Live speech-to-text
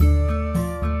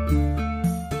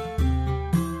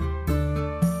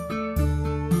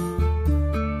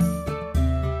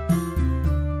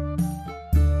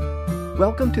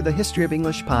Welcome to the History of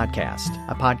English podcast,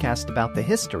 a podcast about the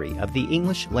history of the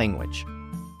English language.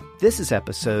 This is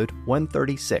episode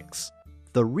 136,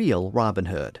 The Real Robin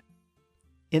Hood.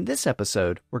 In this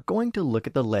episode, we're going to look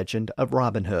at the legend of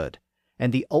Robin Hood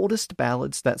and the oldest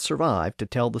ballads that survive to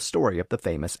tell the story of the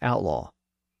famous outlaw.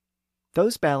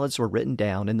 Those ballads were written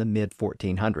down in the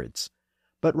mid-1400s,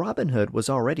 but Robin Hood was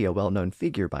already a well-known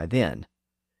figure by then.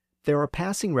 There are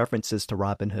passing references to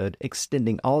Robin Hood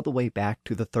extending all the way back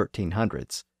to the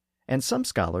 1300s, and some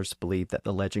scholars believe that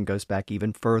the legend goes back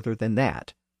even further than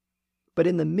that. But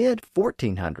in the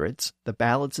mid-1400s, the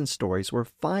ballads and stories were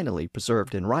finally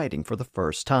preserved in writing for the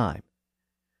first time.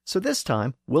 So this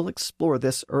time, we'll explore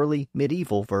this early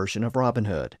medieval version of Robin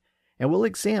Hood, and we'll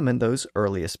examine those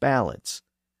earliest ballads.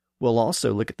 We'll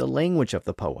also look at the language of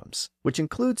the poems, which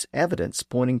includes evidence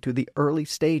pointing to the early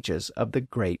stages of the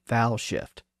Great Vowel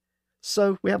Shift.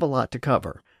 So we have a lot to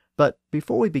cover. But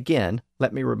before we begin,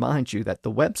 let me remind you that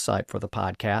the website for the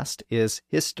podcast is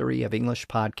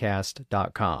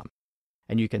historyofenglishpodcast.com.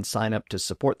 And you can sign up to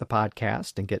support the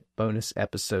podcast and get bonus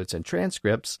episodes and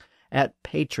transcripts at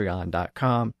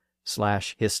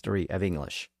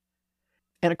patreon.com/historyoфenglish.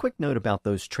 And a quick note about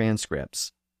those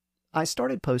transcripts. I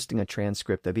started posting a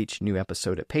transcript of each new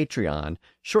episode at Patreon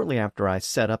shortly after I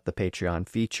set up the Patreon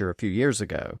feature a few years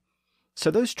ago. So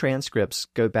those transcripts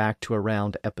go back to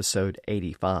around episode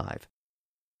 85.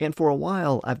 And for a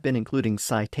while, I've been including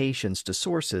citations to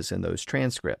sources in those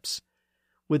transcripts.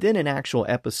 Within an actual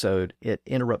episode, it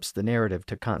interrupts the narrative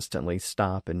to constantly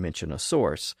stop and mention a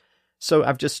source. So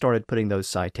I've just started putting those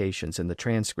citations in the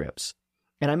transcripts.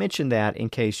 And I mention that in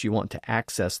case you want to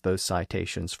access those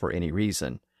citations for any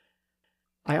reason.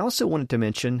 I also wanted to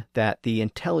mention that the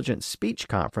Intelligent Speech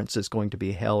Conference is going to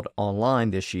be held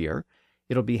online this year.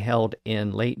 It'll be held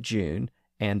in late June,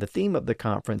 and the theme of the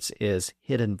conference is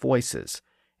Hidden Voices,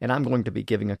 and I'm going to be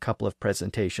giving a couple of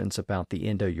presentations about the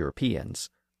Indo-Europeans.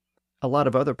 A lot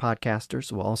of other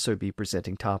podcasters will also be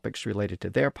presenting topics related to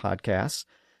their podcasts,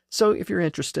 so if you're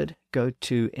interested, go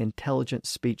to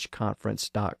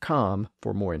intelligentspeechconference.com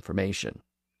for more information.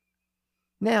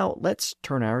 Now, let's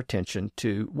turn our attention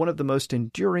to one of the most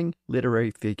enduring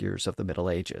literary figures of the Middle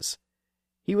Ages.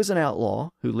 He was an outlaw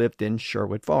who lived in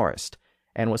Sherwood Forest,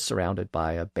 and was surrounded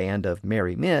by a band of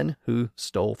merry men who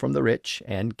stole from the rich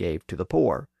and gave to the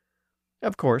poor.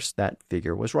 Of course, that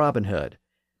figure was Robin Hood.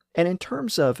 And in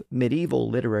terms of medieval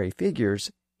literary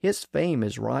figures, his fame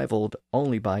is rivaled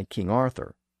only by King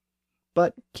Arthur.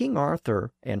 But King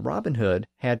Arthur and Robin Hood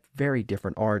had very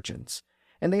different origins,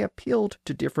 and they appealed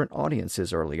to different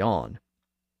audiences early on.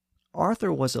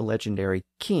 Arthur was a legendary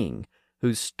king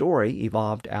whose story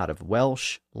evolved out of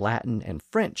Welsh, Latin, and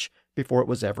French before it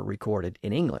was ever recorded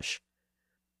in English.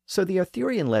 So the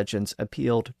Arthurian legends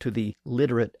appealed to the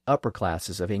literate upper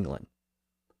classes of England.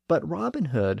 But Robin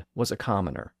Hood was a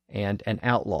commoner and an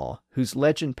outlaw whose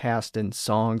legend passed in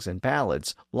songs and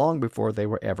ballads long before they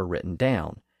were ever written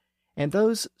down. And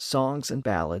those songs and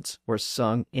ballads were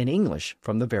sung in English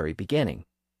from the very beginning.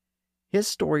 His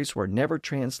stories were never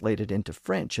translated into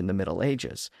French in the Middle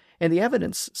Ages, and the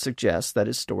evidence suggests that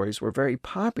his stories were very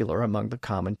popular among the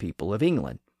common people of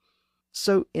England.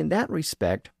 So in that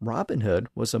respect, Robin Hood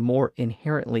was a more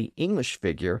inherently English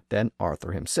figure than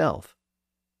Arthur himself.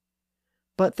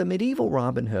 But the medieval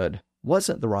Robin Hood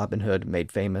wasn't the Robin Hood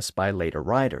made famous by later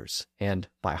writers and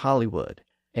by Hollywood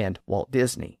and Walt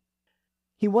Disney.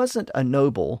 He wasn't a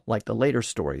noble like the later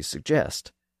stories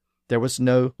suggest. There was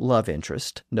no love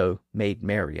interest, no Maid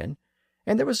Marian,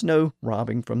 and there was no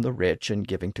robbing from the rich and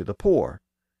giving to the poor.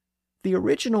 The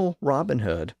original Robin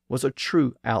Hood was a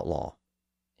true outlaw.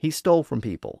 He stole from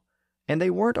people, and they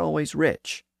weren't always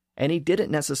rich, and he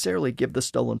didn't necessarily give the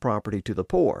stolen property to the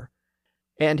poor,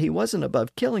 and he wasn't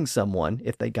above killing someone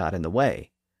if they got in the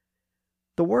way.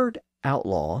 The word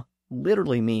outlaw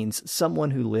literally means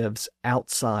someone who lives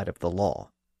outside of the law.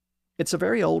 It's a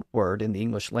very old word in the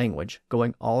English language,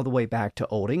 going all the way back to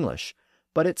Old English,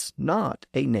 but it's not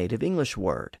a native English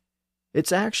word.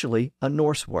 It's actually a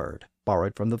Norse word,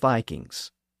 borrowed from the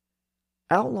Vikings.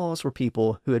 Outlaws were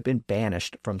people who had been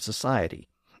banished from society,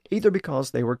 either because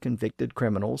they were convicted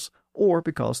criminals or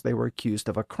because they were accused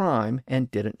of a crime and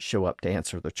didn't show up to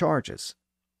answer the charges.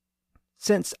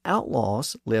 Since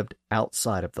outlaws lived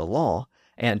outside of the law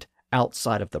and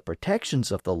outside of the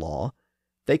protections of the law,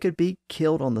 they could be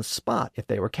killed on the spot if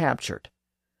they were captured.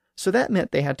 So that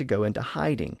meant they had to go into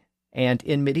hiding, and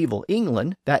in medieval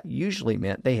England, that usually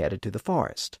meant they headed to the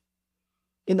forest.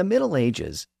 In the Middle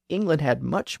Ages, England had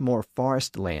much more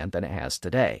forest land than it has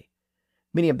today.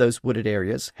 Many of those wooded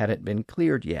areas hadn't been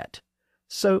cleared yet,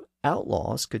 so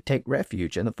outlaws could take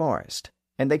refuge in the forest,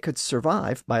 and they could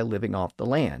survive by living off the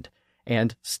land,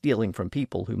 and stealing from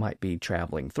people who might be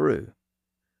traveling through.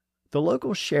 The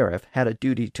local sheriff had a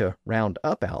duty to round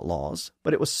up outlaws,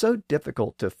 but it was so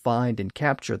difficult to find and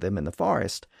capture them in the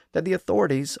forest that the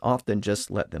authorities often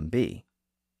just let them be.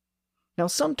 Now,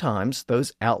 sometimes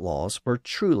those outlaws were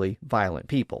truly violent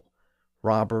people,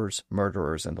 robbers,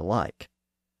 murderers, and the like.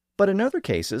 But in other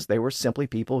cases, they were simply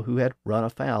people who had run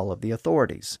afoul of the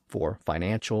authorities for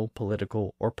financial,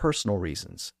 political, or personal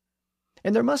reasons.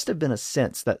 And there must have been a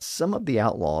sense that some of the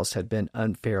outlaws had been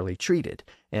unfairly treated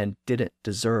and didn't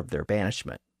deserve their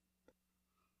banishment.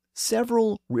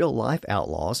 Several real-life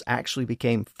outlaws actually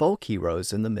became folk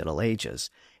heroes in the Middle Ages,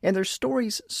 and their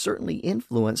stories certainly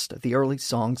influenced the early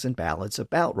songs and ballads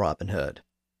about Robin Hood.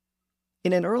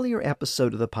 In an earlier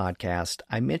episode of the podcast,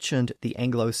 I mentioned the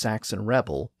Anglo-Saxon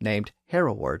rebel named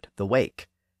Hereward the Wake.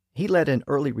 He led an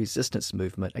early resistance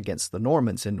movement against the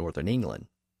Normans in northern England.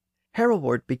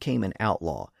 Hereward became an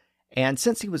outlaw, and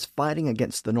since he was fighting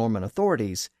against the Norman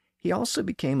authorities, he also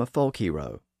became a folk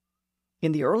hero.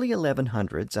 In the early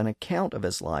 1100s, an account of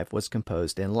his life was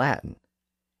composed in Latin.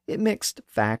 It mixed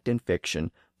fact and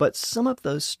fiction, but some of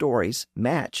those stories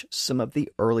match some of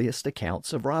the earliest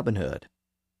accounts of Robin Hood.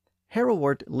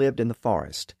 Hereward lived in the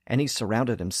forest, and he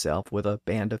surrounded himself with a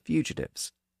band of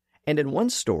fugitives. And in one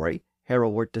story,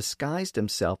 Hereward disguised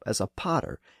himself as a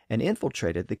potter and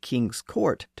infiltrated the king's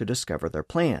court to discover their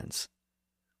plans.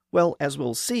 Well, as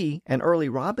we'll see, an early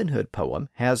Robin Hood poem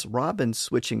has Robin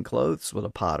switching clothes with a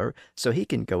potter so he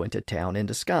can go into town in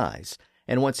disguise,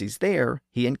 and once he's there,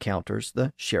 he encounters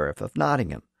the Sheriff of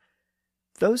Nottingham.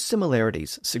 Those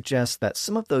similarities suggest that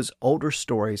some of those older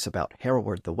stories about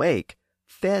Hereward the Wake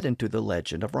fed into the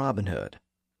legend of Robin Hood.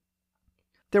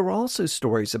 There were also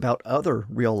stories about other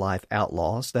real-life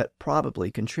outlaws that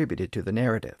probably contributed to the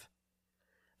narrative.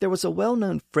 There was a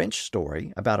well-known French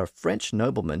story about a French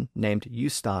nobleman named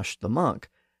Eustache the Monk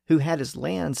who had his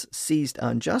lands seized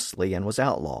unjustly and was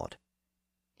outlawed.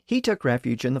 He took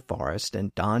refuge in the forest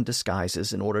and donned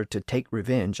disguises in order to take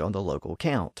revenge on the local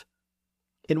count.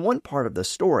 In one part of the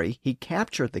story, he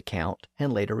captured the count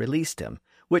and later released him,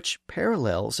 which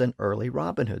parallels an early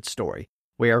Robin Hood story,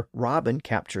 where Robin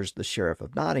captures the Sheriff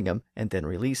of Nottingham and then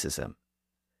releases him.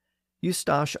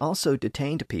 Eustache also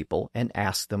detained people and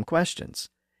asked them questions.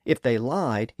 If they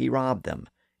lied, he robbed them.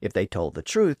 If they told the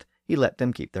truth, he let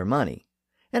them keep their money.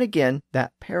 And again,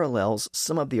 that parallels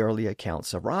some of the early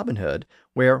accounts of Robin Hood,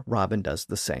 where Robin does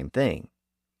the same thing.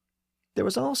 There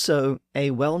was also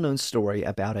a well-known story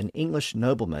about an English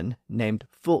nobleman named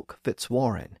Fulk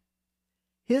Fitzwarren.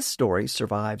 His story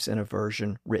survives in a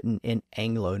version written in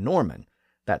Anglo-Norman.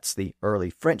 That's the early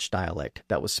French dialect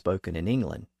that was spoken in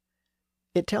England.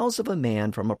 It tells of a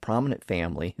man from a prominent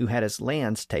family who had his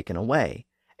lands taken away,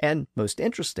 and most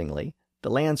interestingly, the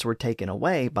lands were taken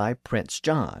away by Prince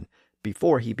John,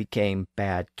 before he became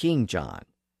Bad King John.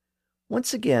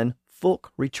 Once again,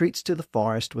 Fulk retreats to the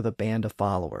forest with a band of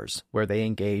followers, where they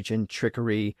engage in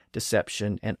trickery,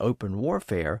 deception, and open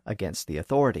warfare against the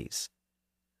authorities.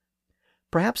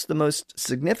 Perhaps the most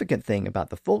significant thing about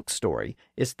the Fulk story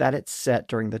is that it's set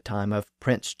during the time of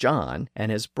Prince John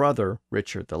and his brother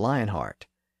Richard the Lionheart.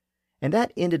 And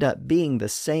that ended up being the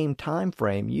same time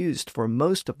frame used for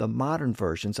most of the modern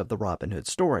versions of the Robin Hood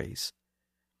stories.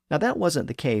 Now, that wasn't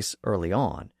the case early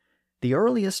on. The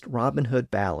earliest Robin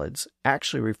Hood ballads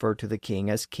actually refer to the king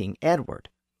as King Edward.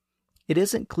 It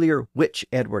isn't clear which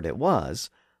Edward it was,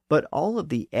 but all of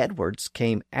the Edwards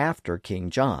came after King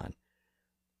John.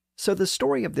 So the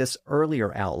story of this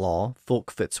earlier outlaw,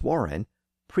 Fulk Fitzwarren,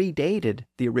 predated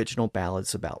the original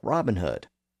ballads about Robin Hood.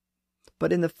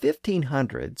 But in the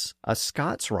 1500s, a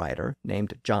Scots writer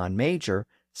named John Major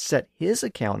set his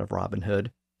account of Robin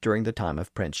Hood during the time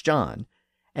of Prince John,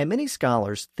 and many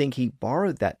scholars think he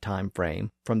borrowed that time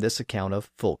frame from this account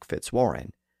of Fulk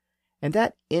Fitzwarren, and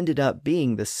that ended up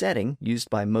being the setting used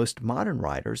by most modern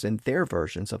writers in their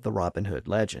versions of the Robin Hood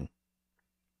legend.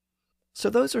 So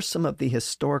those are some of the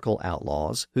historical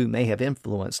outlaws who may have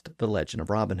influenced the legend of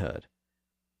Robin Hood.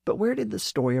 But where did the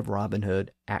story of Robin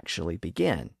Hood actually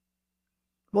begin?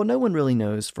 Well, no one really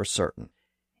knows for certain.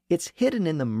 It's hidden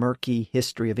in the murky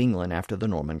history of England after the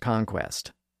Norman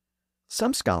conquest.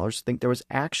 Some scholars think there was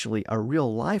actually a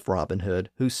real-life Robin Hood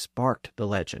who sparked the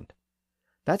legend.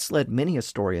 That's led many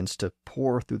historians to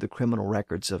pore through the criminal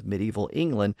records of medieval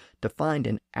England to find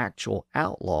an actual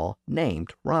outlaw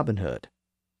named Robin Hood.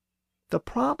 The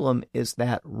problem is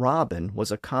that Robin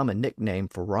was a common nickname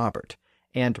for Robert,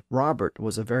 and Robert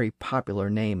was a very popular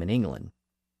name in England.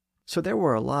 So there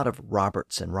were a lot of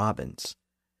Roberts and Robins.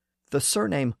 The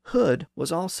surname Hood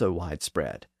was also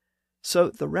widespread. So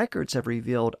the records have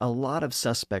revealed a lot of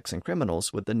suspects and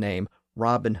criminals with the name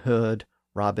Robin Hood,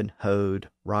 Robin Hood,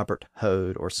 Robert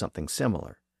Hood, or something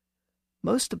similar.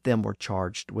 Most of them were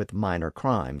charged with minor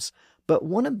crimes, but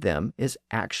one of them is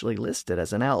actually listed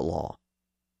as an outlaw.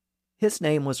 His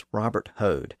name was Robert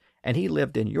Hood, and he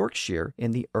lived in Yorkshire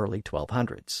in the early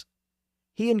 1200s.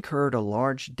 He incurred a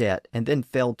large debt and then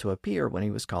failed to appear when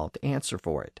he was called to answer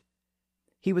for it.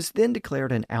 He was then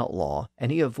declared an outlaw,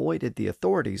 and he avoided the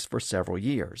authorities for several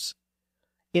years.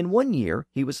 In 1 year,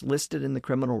 he was listed in the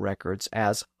criminal records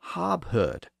as Hob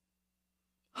Hood.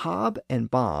 Hob and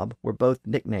Bob were both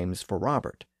nicknames for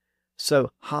Robert,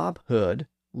 so Hob Hood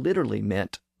literally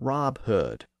meant Rob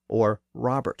Hood, or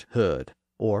Robert Hood,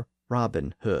 or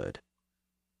Robin Hood.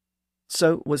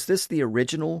 So, was this the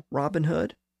original Robin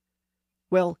Hood?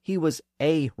 Well, he was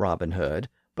a Robin Hood,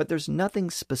 but there's nothing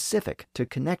specific to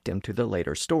connect him to the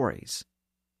later stories.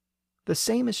 The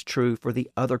same is true for the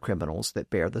other criminals that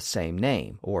bear the same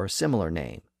name or a similar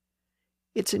name.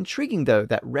 It's intriguing, though,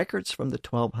 that records from the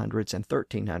 1200s and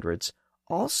 1300s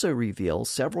also reveal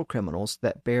several criminals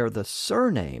that bear the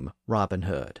surname Robin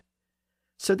Hood.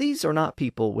 So these are not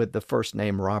people with the first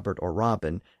name Robert or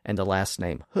Robin and the last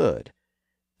name Hood.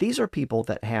 These are people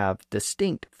that have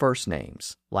distinct first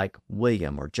names, like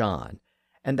William or John,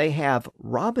 and they have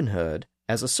Robin Hood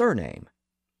as a surname.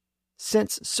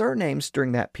 Since surnames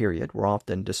during that period were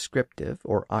often descriptive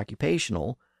or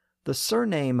occupational, the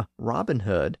surname Robin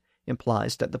Hood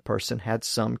implies that the person had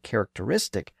some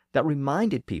characteristic that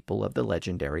reminded people of the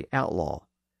legendary outlaw.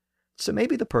 So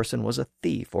maybe the person was a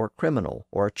thief or a criminal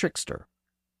or a trickster.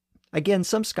 Again,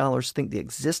 some scholars think the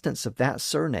existence of that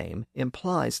surname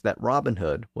implies that Robin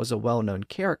Hood was a well-known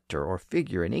character or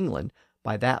figure in England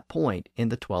by that point in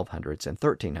the 1200s and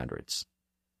 1300s.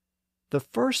 The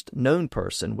first known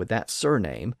person with that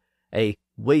surname, a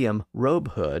William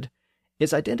Robe Hood,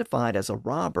 is identified as a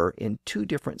robber in 2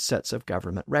 different sets of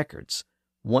government records,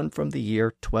 one from the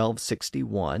year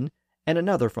 1261 and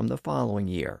another from the following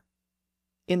year.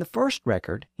 In the first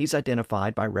record, he's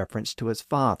identified by reference to his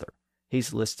father.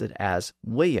 He's listed as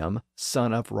William,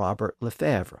 son of Robert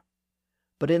Lefebvre.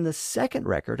 But in the second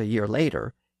record, a year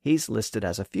later, he's listed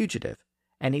as a fugitive,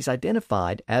 and he's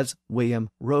identified as William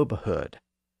Robe Hood.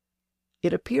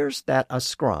 It appears that a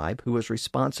scribe who was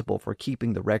responsible for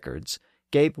keeping the records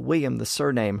gave William the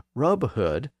surname Robe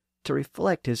Hood to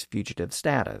reflect his fugitive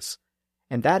status,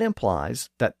 and that implies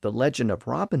that the legend of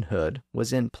Robin Hood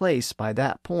was in place by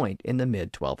that point in the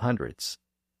mid-1200s.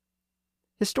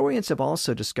 Historians have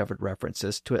also discovered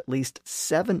references to at least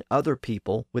 7 other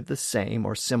people with the same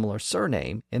or similar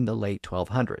surname in the late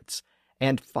 1200s,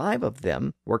 and 5 of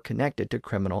them were connected to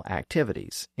criminal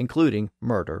activities, including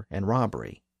murder and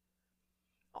robbery.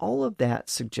 All of that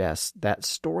suggests that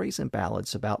stories and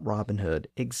ballads about Robin Hood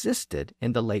existed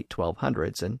in the late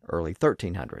 1200s and early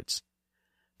 1300s.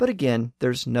 But again,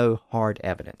 there's no hard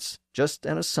evidence, just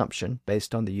an assumption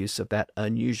based on the use of that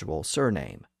unusual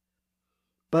surname.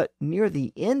 But near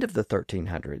the end of the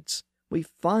 1300s, we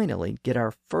finally get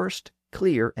our first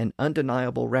clear and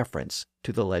undeniable reference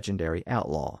to the legendary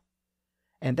outlaw.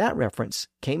 And that reference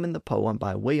came in the poem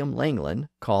by William Langland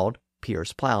called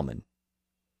Piers Plowman.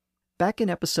 Back in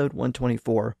episode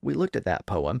 124, we looked at that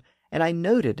poem, and I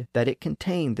noted that it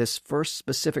contained this first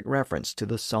specific reference to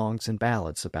the songs and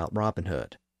ballads about Robin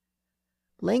Hood.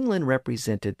 Langland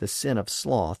represented the sin of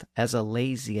sloth as a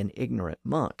lazy and ignorant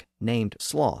monk named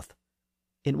Sloth.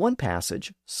 In one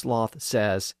passage, Sloth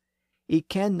says, "I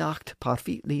ken nacht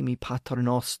parfitly mi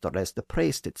paternoster as the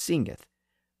priest it singeth,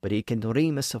 but I can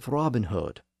remus of Robin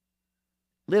Hood."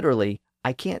 Literally,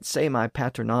 I can't say my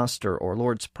paternoster or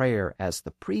Lord's Prayer as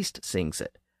the priest sings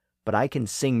it, but I can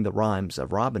sing the rhymes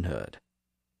of Robin Hood.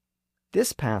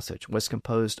 This passage was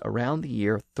composed around the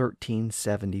year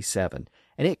 1377,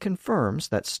 and it confirms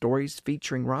that stories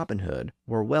featuring Robin Hood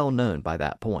were well known by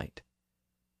that point.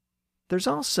 There's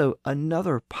also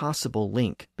another possible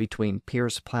link between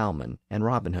Piers Plowman and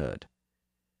Robin Hood.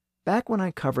 Back when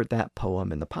I covered that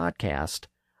poem in the podcast,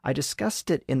 I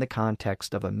discussed it in the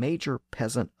context of a major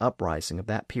peasant uprising of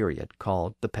that period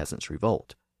called the Peasants'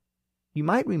 Revolt. You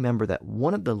might remember that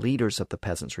one of the leaders of the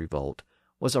Peasants' Revolt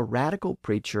was a radical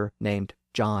preacher named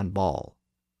John Ball.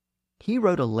 He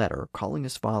wrote a letter calling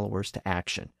his followers to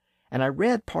action, and I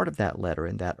read part of that letter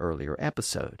in that earlier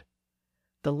episode.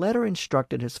 The letter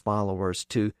instructed his followers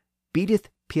to "bideth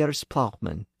Piers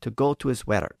Plowman to go to his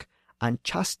work, and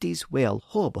chastise well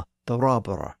Hob the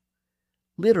robber."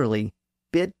 Literally,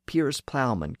 bid Piers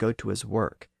Plowman go to his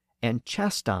work and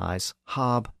chastise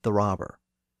Hob the robber.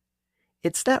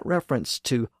 It's that reference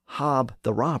to Hob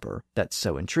the robber that's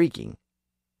so intriguing.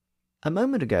 A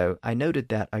moment ago, I noted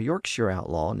that a Yorkshire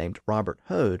outlaw named Robert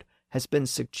Hood has been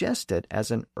suggested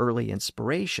as an early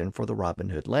inspiration for the Robin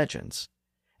Hood legends.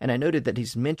 and I noted that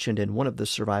he's mentioned in one of the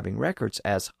surviving records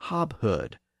as Hob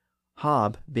Hood,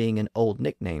 Hob being an old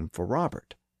nickname for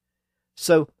Robert.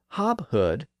 So Hob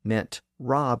Hood meant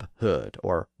Rob Hood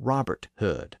or Robert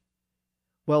Hood.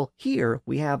 Well, here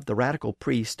we have the radical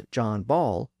priest John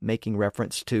Ball making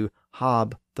reference to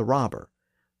Hob the robber,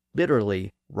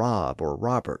 literally Rob or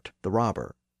Robert the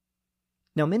robber.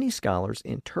 Now, many scholars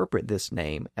interpret this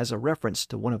name as a reference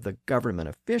to one of the government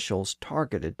officials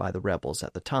targeted by the rebels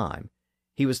at the time.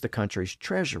 He was the country's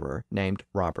treasurer named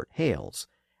Robert Hales,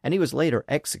 and he was later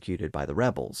executed by the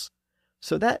rebels.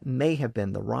 So that may have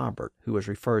been the Robert who was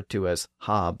referred to as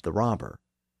Hob the robber.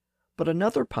 But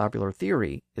another popular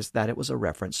theory is that it was a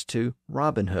reference to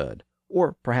Robin Hood,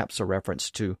 or perhaps a reference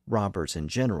to robbers in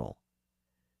general.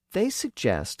 They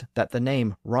suggest that the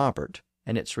name Robert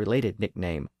and its related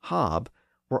nickname Hob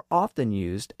were often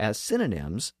used as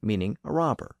synonyms meaning a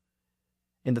robber.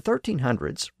 In the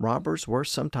 1300s, robbers were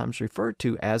sometimes referred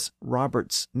to as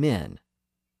Robert's men.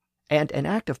 And an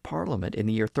act of Parliament in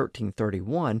the year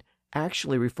 1331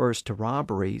 actually refers to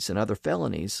robberies and other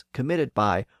felonies committed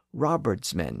by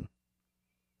Robertsmen.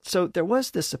 So there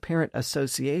was this apparent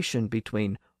association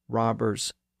between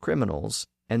robbers, criminals,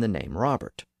 and the name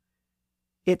Robert.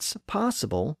 It's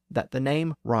possible that the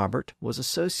name Robert was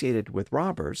associated with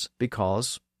robbers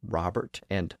because Robert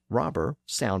and robber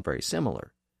sound very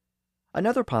similar.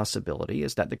 Another possibility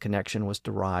is that the connection was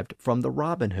derived from the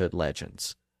Robin Hood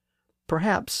legends.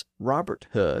 Perhaps Robert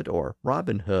Hood or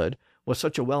Robin Hood was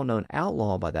such a well-known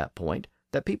outlaw by that point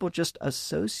that people just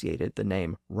associated the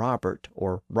name Robert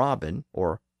or Robin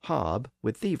or Hob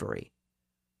with thievery.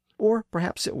 Or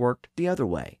perhaps it worked the other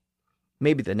way.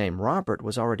 Maybe the name Robert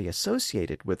was already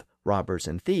associated with robbers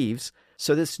and thieves,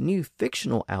 so this new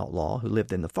fictional outlaw who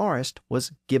lived in the forest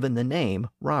was given the name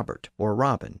Robert or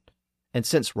Robin. And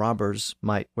since robbers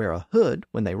might wear a hood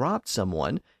when they robbed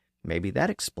someone, maybe that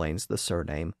explains the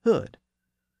surname Hood.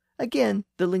 Again,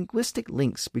 the linguistic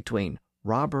links between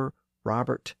robber,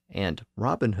 Robert, and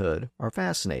Robin Hood are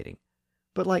fascinating.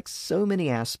 But like so many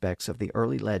aspects of the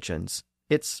early legends,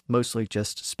 it's mostly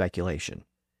just speculation.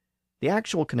 The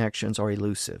actual connections are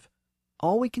elusive.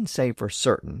 All we can say for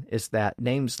certain is that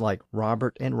names like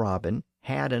Robert and Robin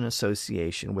had an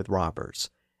association with robbers,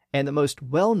 and the most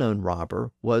well-known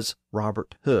robber was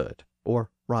Robert Hood,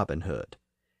 or Robin Hood.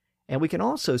 And we can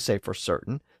also say for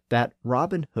certain that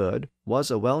Robin Hood was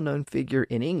a well-known figure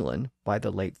in England by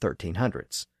the late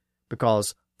 1300s,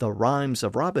 because the rhymes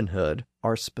of Robin Hood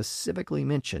are specifically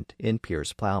mentioned in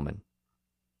Piers Plowman.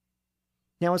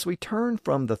 Now, as we turn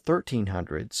from the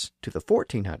 1300s to the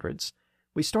 1400s,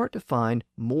 we start to find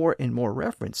more and more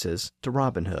references to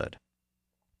Robin Hood.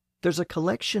 There's a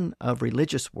collection of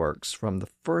religious works from the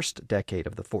first decade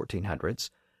of the 1400s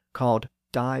called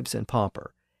Dives and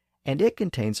Pauper, and it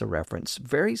contains a reference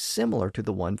very similar to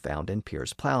the one found in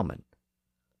Piers Plowman.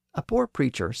 A poor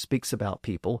preacher speaks about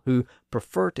people who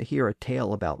prefer to hear a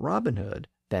tale about Robin Hood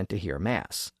than to hear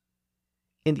Mass.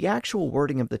 In the actual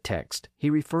wording of the text, he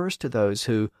refers to those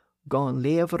who "gaan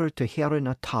lever to hear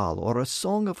a tale or a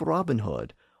song of Robin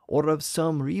Hood or of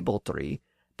some ribaldry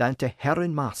than to hear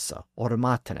Massa or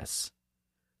Matines."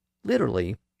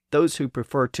 Literally, those who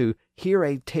prefer to hear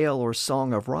a tale or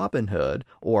song of Robin Hood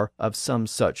or of some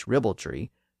such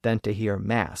ribaldry than to hear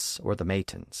Mass or the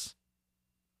Matins.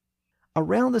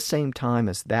 Around the same time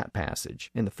as that passage,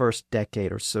 in the first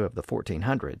decade or so of the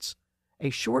 1400s, a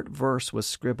short verse was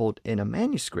scribbled in a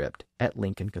manuscript at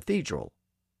Lincoln Cathedral.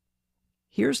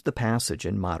 Here's the passage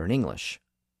in modern English.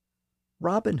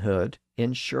 "Robin Hood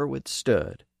in Sherwood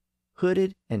stood,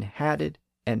 hooded and hatted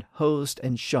and hosed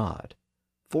and shod.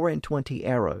 24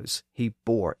 arrows he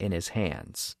bore in his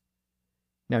hands."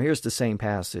 Now here's the same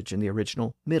passage in the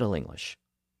original Middle English.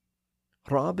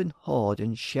 "Robin Hood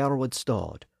in Sherwood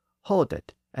stood,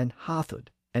 hooded and hatted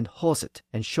and hosed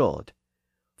and shod.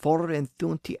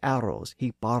 24 arrows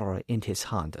he bore in his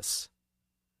hands."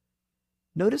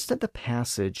 Notice that the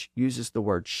passage uses the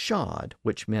word shod,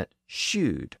 which meant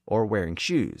shoed or wearing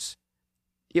shoes.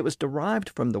 It was derived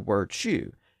from the word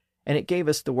shoe, and it gave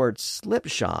us the word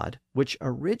slipshod, which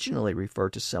originally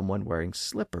referred to someone wearing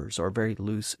slippers or very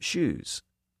loose shoes.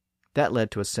 That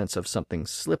led to a sense of something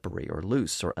slippery or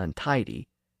loose or untidy,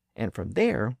 and from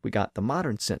there we got the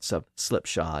modern sense of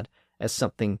slipshod as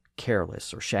something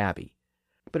careless or shabby.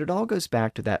 But it all goes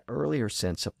back to that earlier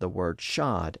sense of the word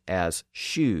shod as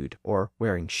shoed or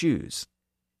wearing shoes.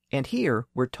 And here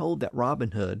we're told that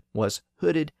Robin Hood was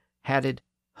hooded, hatted,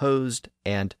 hosed,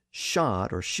 and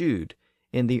shod or shoed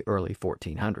in the early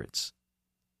 1400s.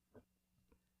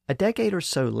 A decade or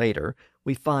so later,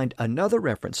 we find another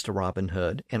reference to Robin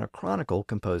Hood in a chronicle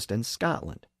composed in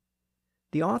Scotland.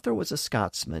 The author was a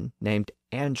Scotsman named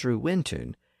Andrew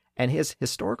Wyntoun, and his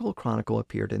historical chronicle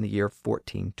appeared in the year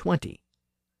 1420.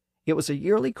 It was a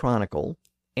yearly chronicle,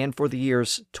 and for the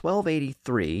years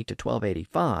 1283 to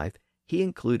 1285, he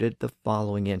included the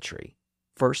following entry,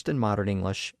 first in modern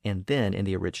English and then in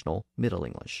the original Middle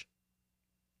English.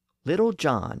 Little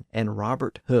John and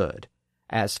Robert Hood,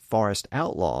 as forest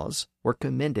outlaws, were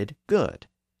commended good.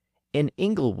 In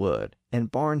Inglewood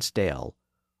and Barnesdale,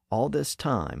 all this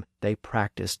time they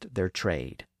practiced their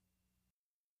trade.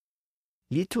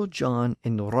 Little John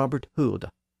and Robert Hood,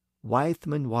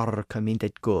 Wythman were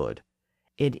commended good.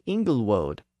 In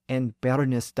Inglewood and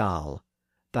Barnesdale,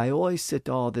 they always sit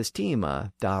all this time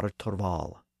dar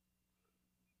Torval.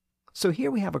 So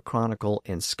here we have a chronicle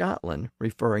in Scotland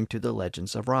referring to the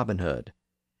legends of Robin Hood.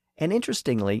 And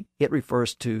interestingly, it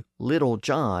refers to Little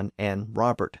John and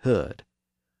Robert Hood.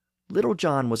 Little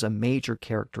John was a major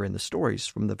character in the stories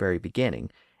from the very beginning,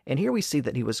 and here we see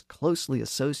that he was closely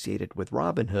associated with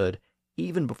Robin Hood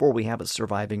even before we have a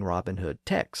surviving Robin Hood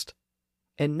text.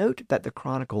 And note that the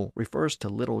chronicle refers to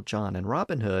Little John and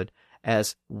Robin Hood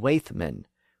as waithmen,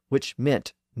 which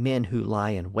meant men who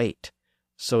lie in wait,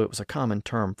 so it was a common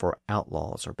term for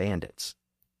outlaws or bandits.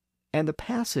 And the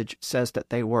passage says that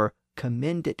they were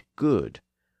commended good,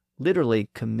 literally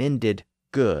commended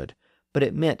good, but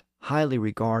it meant highly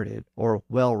regarded or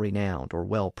well-renowned or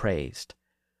well-praised.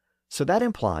 So that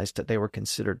implies that they were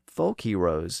considered folk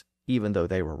heroes even though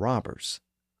they were robbers.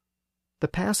 The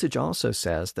passage also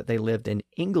says that they lived in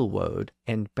Inglewood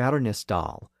and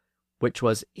Barnesdale, which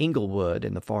was Inglewood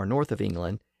in the far north of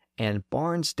England, and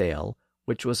Barnesdale,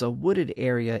 which was a wooded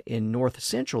area in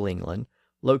north-central England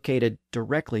located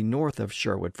directly north of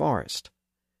Sherwood Forest.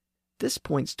 This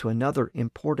points to another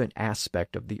important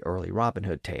aspect of the early Robin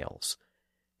Hood tales.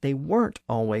 They weren't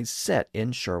always set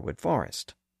in Sherwood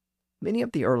Forest. Many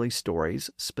of the early stories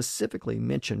specifically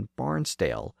mention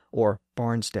Barnesdale or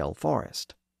Barnesdale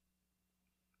Forest.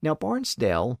 Now,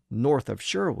 Barnesdale, north of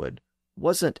Sherwood,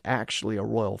 wasn't actually a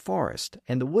royal forest,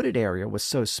 and the wooded area was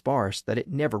so sparse that it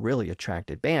never really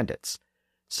attracted bandits.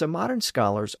 So modern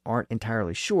scholars aren't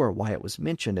entirely sure why it was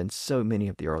mentioned in so many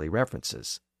of the early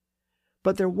references.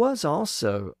 But there was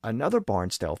also another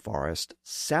Barnesdale forest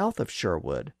south of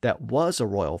Sherwood that was a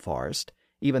royal forest,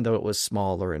 even though it was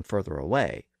smaller and further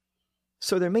away.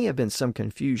 So there may have been some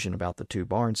confusion about the two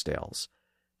Barnesdales.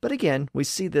 But again, we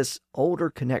see this older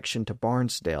connection to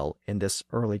Barnesdale in this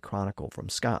early chronicle from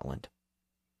Scotland.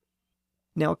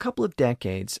 Now, a couple of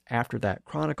decades after that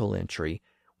chronicle entry,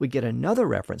 we get another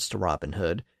reference to Robin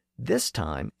Hood, this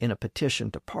time in a petition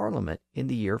to Parliament in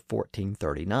the year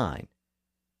 1439.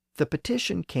 The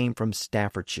petition came from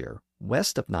Staffordshire,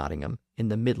 west of Nottingham, in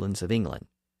the Midlands of England.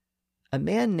 A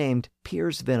man named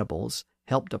Piers Venables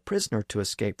helped a prisoner to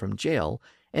escape from jail,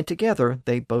 and together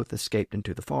they both escaped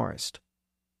into the forest.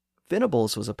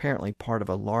 Venables was apparently part of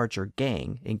a larger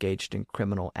gang engaged in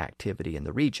criminal activity in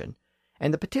the region,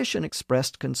 and the petition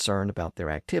expressed concern about their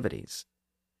activities.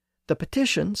 The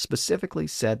petition specifically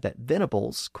said that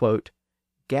Venables, quote,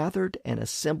 gathered and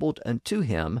assembled unto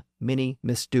him many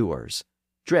misdoers,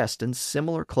 dressed in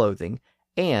similar clothing,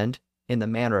 and, in the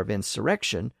manner of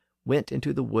insurrection, went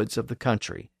into the woods of the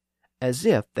country, as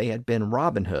if they had been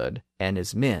Robin Hood and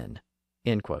his men.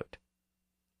 End quote.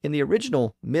 In the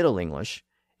original Middle English,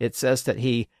 it says that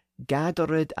he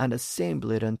gathered and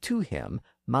assembled unto him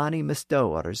many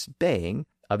misdoers, baying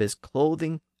of his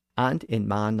clothing, and in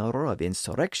manner of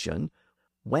insurrection,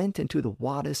 went into the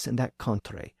waters in that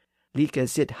country, like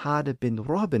as it had been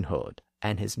Robin Hood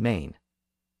and his men.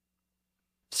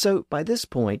 So, by this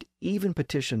point, even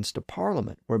petitions to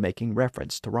Parliament were making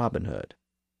reference to Robin Hood.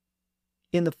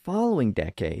 In the following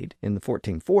decade, in the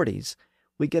 1440s,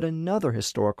 we get another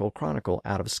historical chronicle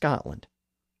out of Scotland.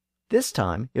 This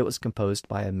time, it was composed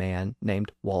by a man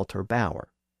named Walter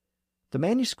Bower. The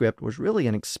manuscript was really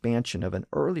an expansion of an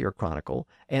earlier chronicle,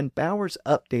 and Bower's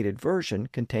updated version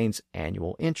contains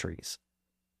annual entries.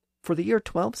 For the year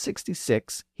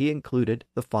 1266, he included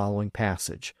the following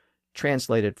passage,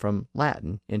 translated from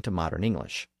Latin into modern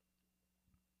English.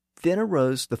 Then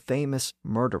arose the famous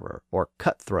murderer or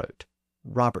cutthroat,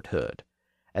 Robert Hood,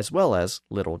 as well as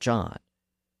Little John,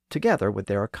 together with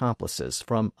their accomplices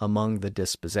from among the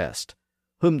dispossessed,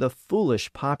 whom the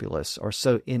foolish populace are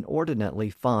so inordinately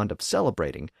fond of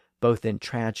celebrating both in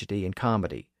tragedy and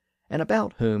comedy, and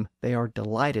about whom they are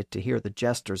delighted to hear the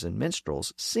jesters and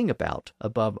minstrels sing about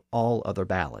above all other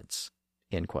ballads.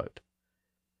 End quote.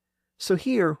 So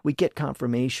here we get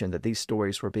confirmation that these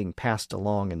stories were being passed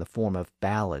along in the form of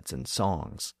ballads and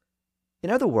songs. In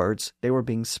other words, they were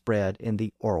being spread in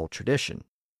the oral tradition.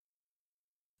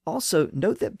 Also,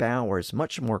 note that Bower is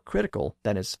much more critical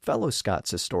than his fellow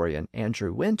Scots historian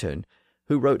Andrew Wintoun,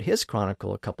 who wrote his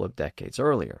chronicle a couple of decades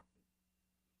earlier.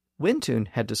 Wintoun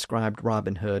had described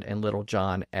Robin Hood and Little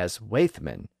John as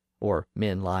waithmen, or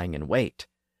men lying in wait,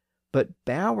 but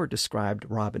Bower described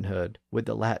Robin Hood with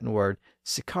the Latin word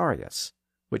sicarius,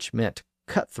 which meant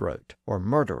cutthroat or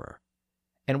murderer.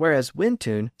 And whereas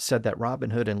Wintoun said that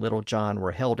Robin Hood and Little John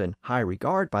were held in high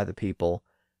regard by the people,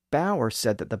 Bower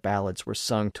said that the ballads were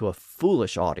sung to a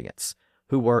foolish audience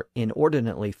who were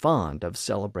inordinately fond of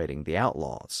celebrating the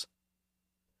outlaws.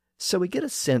 So we get a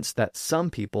sense that some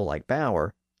people, like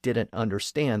Bower, didn't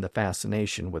understand the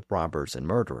fascination with robbers and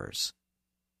murderers.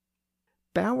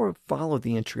 Bower followed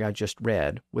the entry I just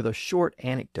read with a short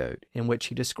anecdote in which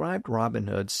he described Robin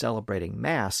Hood celebrating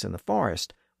Mass in the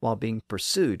forest while being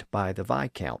pursued by the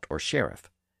Viscount or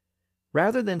sheriff.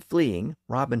 Rather than fleeing,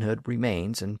 Robin Hood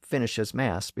remains and finishes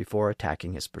Mass before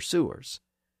attacking his pursuers.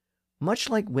 Much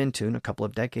like Wintoun a couple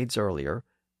of decades earlier,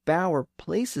 Bower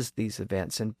places these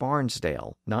events in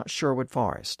Barnesdale, not Sherwood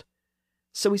Forest.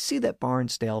 So we see that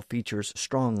Barnesdale features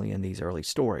strongly in these early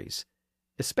stories,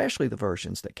 especially the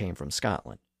versions that came from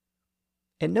Scotland.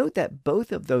 And note that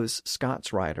both of those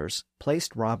Scots writers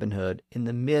placed Robin Hood in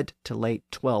the mid to late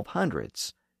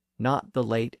 1200s, not the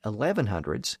late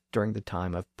 1100s during the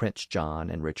time of Prince John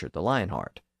and Richard the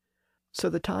Lionheart. So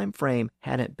the time frame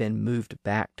hadn't been moved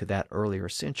back to that earlier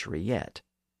century yet.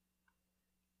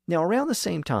 Now, around the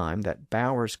same time that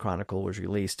Bower's chronicle was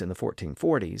released in the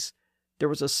 1440s, there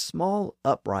was a small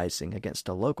uprising against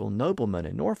a local nobleman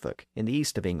in Norfolk in the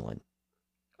east of England.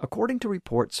 According to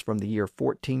reports from the year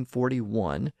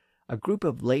 1441, a group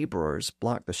of laborers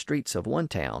blocked the streets of one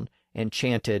town and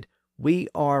chanted, "We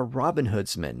are Robin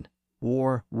Hood's men,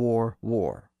 war, war,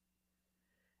 war."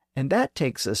 And that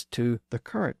takes us to the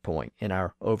current point in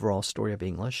our overall story of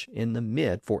English in the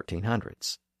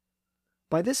mid-1400s.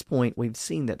 By this point, we've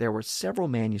seen that there were several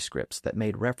manuscripts that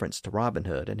made reference to Robin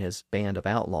Hood and his band of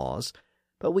outlaws,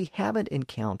 but we haven't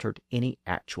encountered any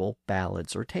actual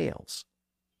ballads or tales.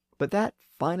 But that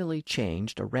finally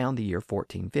changed around the year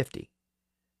 1450.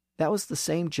 That was the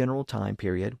same general time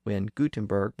period when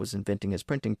Gutenberg was inventing his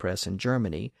printing press in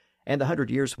Germany and the 100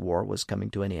 Years' War was coming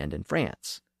to an end in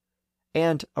France.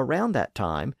 And around that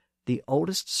time, the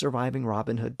oldest surviving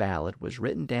Robin Hood ballad was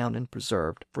written down and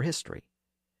preserved for history.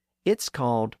 It's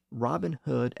called Robin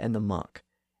Hood and the Monk,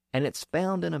 and it's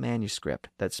found in a manuscript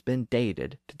that's been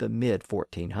dated to the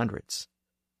mid-1400s.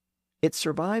 It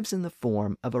survives in the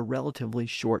form of a relatively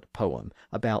short poem,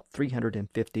 about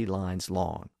 350 lines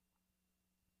long.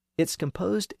 It's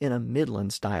composed in a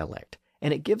Midlands dialect,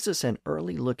 and it gives us an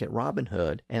early look at Robin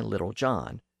Hood and Little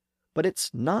John, but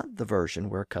it's not the version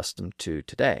we're accustomed to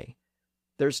today.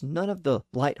 There's none of the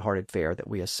light-hearted fare that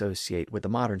we associate with the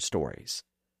modern stories.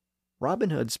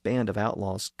 Robin Hood's band of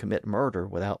outlaws commit murder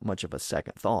without much of a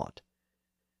second thought.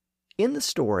 In the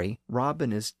story,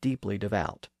 Robin is deeply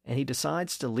devout, and he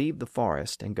decides to leave the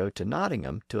forest and go to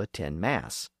Nottingham to attend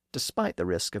Mass, despite the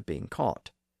risk of being caught.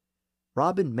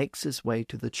 Robin makes his way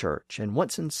to the church, and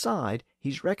once inside,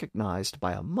 he's recognized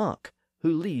by a monk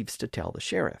who leaves to tell the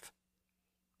sheriff.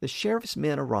 The sheriff's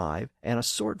men arrive, and a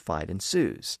sword fight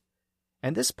ensues.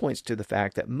 And this points to the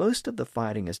fact that most of the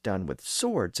fighting is done with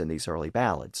swords in these early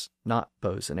ballads, not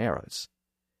bows and arrows.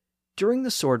 During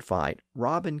the sword fight,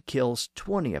 Robin kills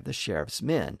 20 of the sheriff's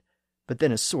men, but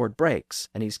then his sword breaks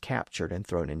and he's captured and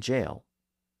thrown in jail.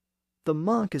 The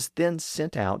monk is then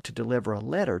sent out to deliver a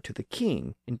letter to the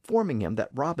king informing him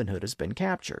that Robin Hood has been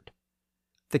captured.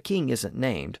 The king isn't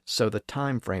named, so the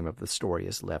time frame of the story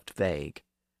is left vague.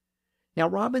 Now,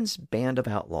 Robin's band of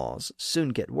outlaws soon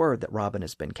get word that Robin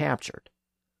has been captured.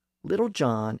 Little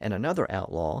John and another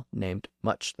outlaw named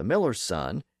Much the Miller's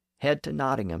son head to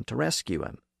Nottingham to rescue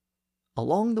him.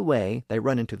 Along the way, they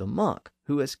run into the monk,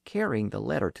 who is carrying the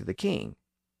letter to the king.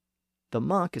 The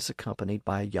monk is accompanied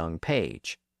by a young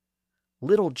page.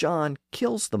 Little John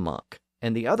kills the monk,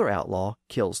 and the other outlaw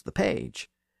kills the page.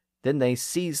 Then they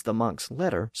seize the monk's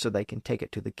letter so they can take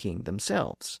it to the king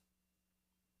themselves.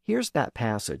 Here's that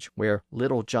passage where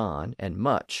Little John and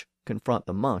Much confront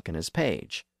the monk and his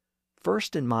page,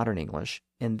 first in modern English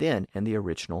and then in the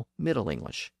original Middle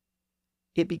English.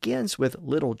 It begins with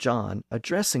Little John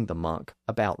addressing the monk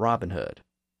about Robin Hood.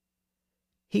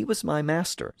 "He was my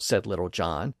master," said Little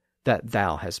John, "that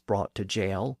thou hast brought to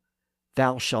jail.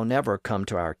 Thou shalt never come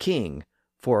to our king,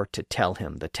 for to tell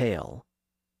him the tale."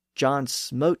 John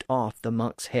smote off the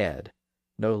monk's head,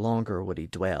 no longer would he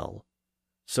dwell.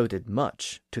 So did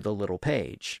Much to the little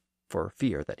page, for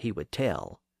fear that he would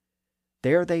tell.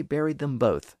 There they buried them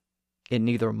both, in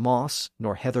neither moss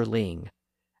nor heather ling,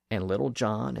 and Little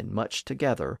John and Much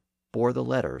together bore the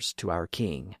letters to our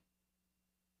king.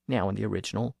 Now in the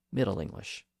original Middle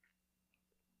English.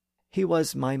 He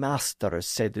was my master,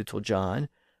 said Little John,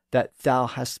 that thou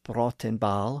hast brought in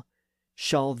ball.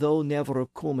 Shall thou never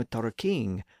come to our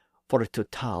king, for to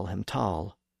tell him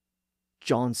tall?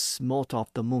 John smote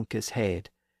off the monkey's head,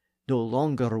 no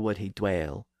longer would he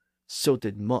dwell. So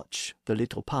did Much, the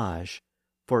little page,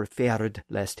 for feared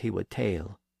lest he would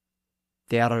tell.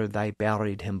 There they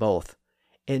buried him both,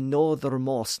 in neither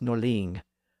moss nor ling,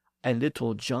 and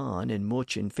Little John and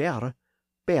Much in fear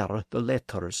bare the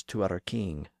letters to our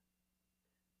king.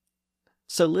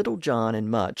 So Little John and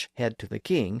Much head to the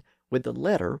king with the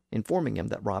letter informing him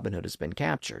that Robin Hood has been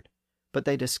captured, but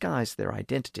they disguise their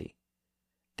identity.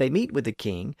 They meet with the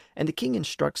king, and the king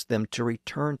instructs them to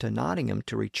return to Nottingham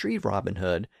to retrieve Robin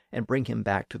Hood and bring him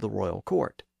back to the royal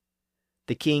court.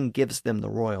 The king gives them the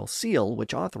royal seal,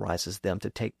 which authorizes them to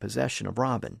take possession of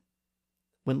Robin.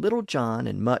 When Little John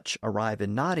and Much arrive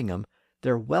in Nottingham,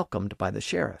 they're welcomed by the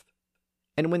sheriff.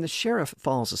 And when the sheriff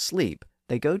falls asleep,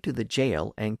 they go to the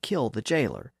jail and kill the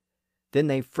jailer. Then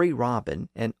they free Robin,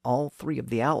 and all three of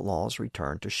the outlaws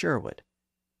return to Sherwood.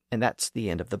 And that's the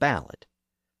end of the ballad.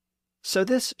 So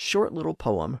this short little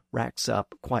poem racks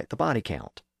up quite the body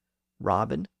count.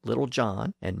 Robin, Little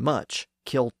John, and Much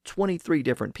kill 23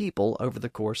 different people over the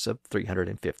course of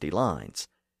 350 lines.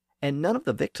 And none of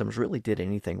the victims really did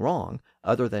anything wrong,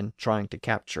 other than trying to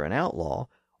capture an outlaw,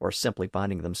 or simply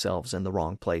finding themselves in the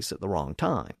wrong place at the wrong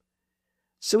time.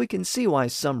 So we can see why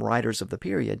some writers of the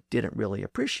period didn't really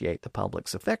appreciate the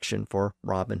public's affection for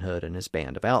Robin Hood and his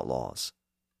band of outlaws.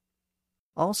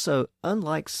 Also,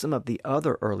 unlike some of the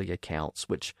other early accounts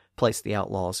which place the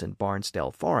outlaws in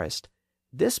Barnesdale Forest,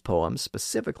 this poem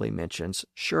specifically mentions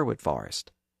Sherwood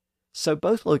Forest. So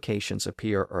both locations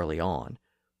appear early on,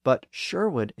 but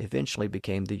Sherwood eventually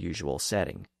became the usual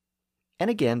setting. And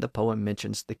again, the poem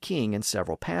mentions the king in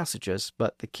several passages,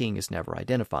 but the king is never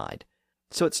identified.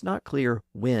 So it's not clear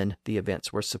when the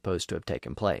events were supposed to have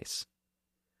taken place.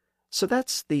 So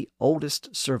that's the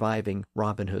oldest surviving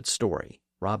Robin Hood story,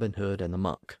 Robin Hood and the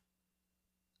Monk.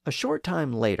 A short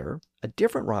time later, a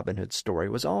different Robin Hood story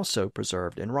was also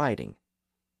preserved in writing.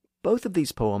 Both of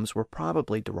these poems were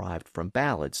probably derived from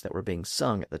ballads that were being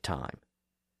sung at the time.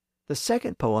 The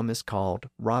second poem is called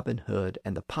Robin Hood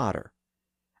and the Potter,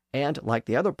 and like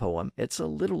the other poem, it's a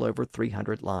little over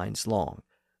 300 lines long.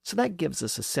 So that gives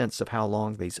us a sense of how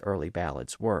long these early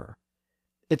ballads were.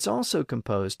 It's also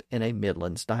composed in a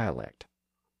Midlands dialect.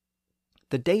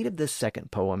 The date of this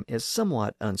second poem is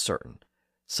somewhat uncertain.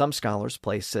 Some scholars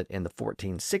place it in the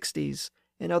 1460s,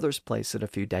 and others place it a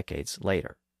few decades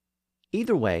later.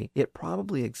 Either way, it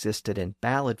probably existed in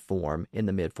ballad form in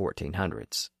the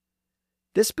mid-1400s.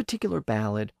 This particular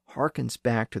ballad harkens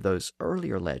back to those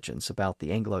earlier legends about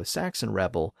the Anglo-Saxon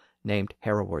rebel named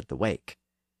Hereward the Wake.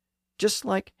 Just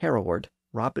like Hereward,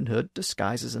 Robin Hood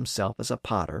disguises himself as a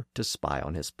potter to spy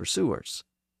on his pursuers.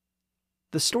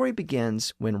 The story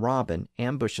begins when Robin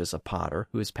ambushes a potter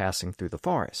who is passing through the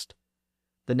forest.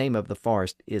 The name of the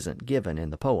forest isn't given in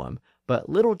the poem, but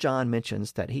Little John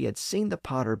mentions that he had seen the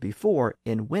potter before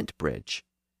in Wentbridge.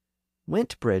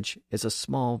 Wentbridge is a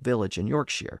small village in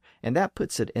Yorkshire, and that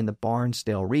puts it in the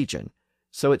Barnesdale region,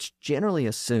 so it's generally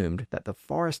assumed that the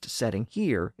forest setting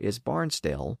here is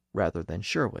Barnesdale rather than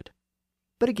Sherwood.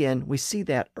 But again, we see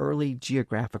that early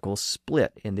geographical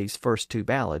split in these first two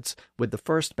ballads, with the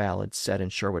first ballad set in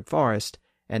Sherwood Forest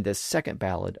and this second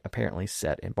ballad apparently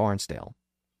set in Barnesdale.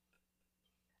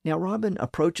 Now Robin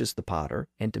approaches the potter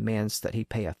and demands that he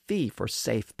pay a fee for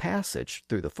safe passage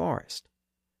through the forest.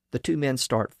 The two men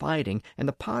start fighting, and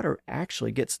the potter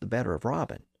actually gets the better of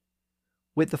Robin.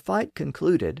 With the fight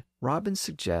concluded, Robin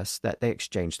suggests that they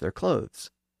exchange their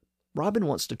clothes. Robin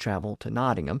wants to travel to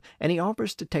Nottingham, and he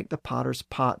offers to take the potter's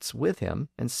pots with him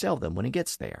and sell them when he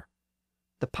gets there.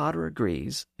 The potter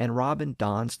agrees, and Robin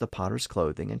dons the potter's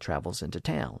clothing and travels into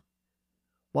town.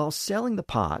 While selling the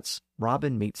pots,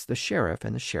 Robin meets the sheriff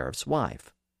and the sheriff's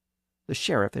wife. The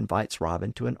sheriff invites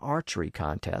Robin to an archery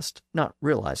contest, not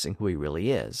realizing who he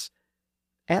really is.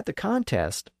 At the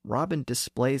contest, Robin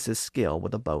displays his skill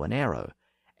with a bow and arrow,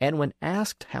 and when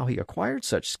asked how he acquired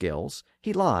such skills,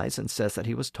 he lies and says that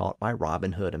he was taught by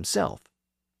Robin Hood himself.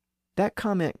 That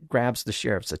comment grabs the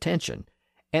sheriff's attention,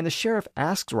 and the sheriff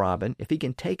asks Robin if he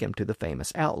can take him to the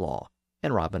famous outlaw,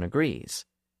 and Robin agrees.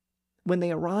 When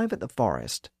they arrive at the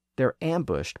forest, they're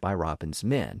ambushed by Robin's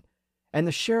men, and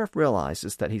the sheriff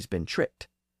realizes that he's been tricked.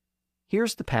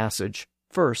 Here's the passage,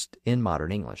 first in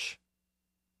modern English.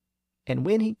 And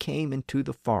when he came into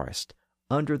the forest,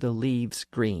 under the leaves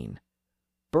green,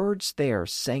 birds there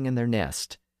sang in their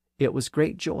nest, it was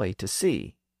great joy to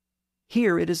see.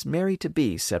 "Here it is merry to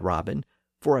be," said Robin,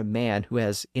 "for a man who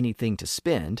has anything to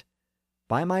spend.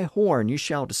 By my horn you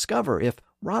shall discover if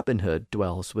Robin Hood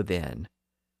dwells within."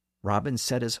 Robin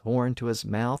set his horn to his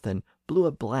mouth and blew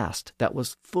a blast that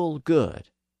was full good.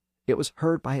 It was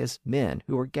heard by his men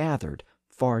who were gathered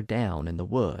far down in the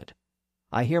wood.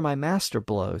 "I hear my master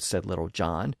blow," said Little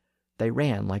John. They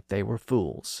ran like they were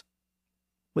fools.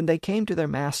 When they came to their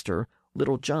master,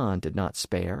 Little John did not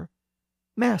spare.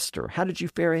 "Master, how did you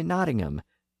fare in Nottingham?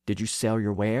 Did you sell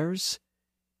your wares?"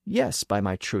 "Yes, by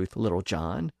my truth, Little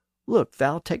John. Look,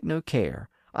 thou take no care.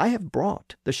 I have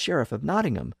brought the Sheriff of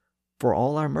Nottingham for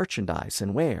all our merchandise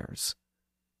and wares."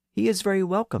 "He is very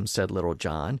welcome," said Little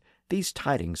John. "These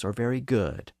tidings are very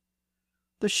good."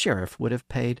 The sheriff would have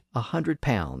paid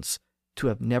 £100 to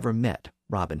have never met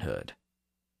Robin Hood.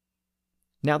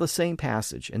 Now the same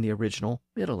passage in the original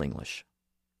Middle English.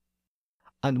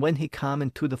 "And when he came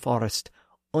into the forest,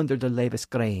 under the levis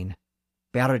green,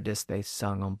 birds they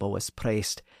sung on Boas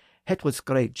praised, it was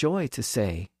great joy to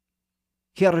say.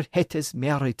 Here it is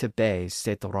merry to be,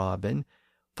 said Robin,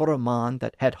 for a man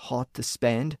that had haught to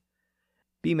spend.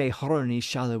 Be may horny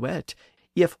shalouette,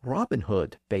 if Robin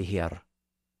Hood be here.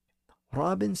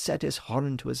 Robin set his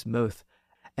horn to his mouth,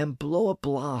 and blow a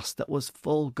blast that was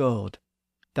full good,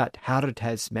 that heard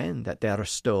his men that there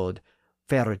stood,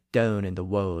 fair down in the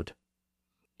wood.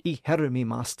 Ye hear me,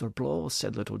 master blow,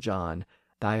 said Little John,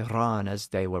 they ran as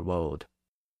they were wode.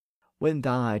 When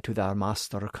they to their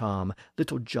master come,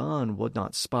 Little John would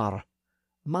not spare.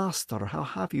 Master, how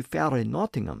have you fared in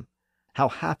Nottingham? How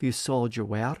have you sold your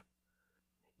ware?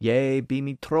 Yea, be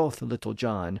me troth, Little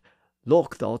John,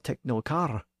 look thou take no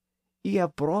care. Ye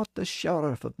have brought the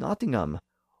Sheriff of Nottingham,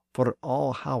 for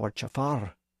all Howard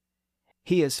Chafar.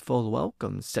 He is full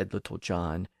welcome, said Little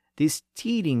John, this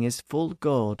teeding is full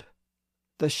good.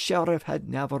 The Sheriff had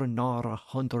never nor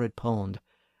 £100,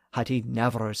 had he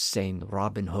never seen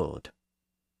Robin Hood.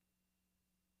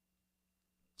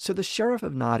 So the Sheriff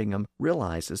of Nottingham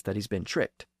realizes that he's been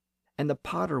tricked, and the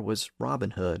potter was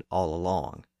Robin Hood all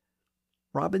along.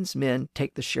 Robin's men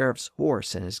take the sheriff's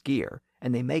horse and his gear,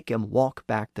 and they make him walk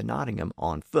back to Nottingham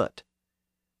on foot.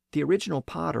 The original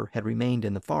potter had remained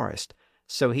in the forest,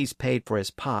 so he's paid for his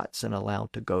pots and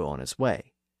allowed to go on his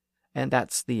way. And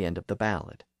that's the end of the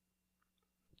ballad.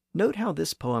 Note how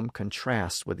this poem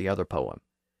contrasts with the other poem.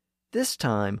 This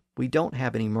time, we don't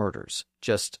have any murders,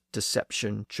 just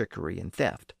deception, trickery, and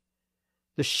theft.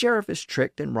 The sheriff is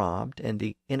tricked and robbed, and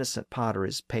the innocent potter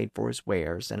is paid for his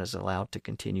wares and is allowed to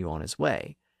continue on his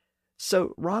way.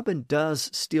 So Robin does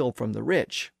steal from the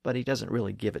rich, but he doesn't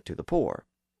really give it to the poor.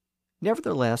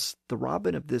 Nevertheless, the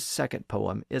Robin of this second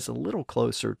poem is a little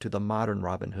closer to the modern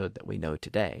Robin Hood that we know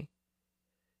today.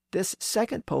 This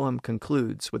second poem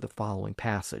concludes with the following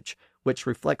passage, which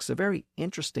reflects a very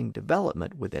interesting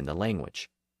development within the language.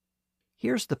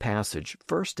 Here's the passage,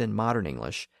 first in modern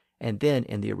English, and then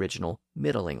in the original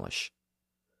Middle English.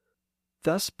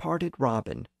 Thus parted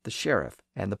Robin, the sheriff,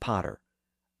 and the potter,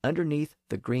 underneath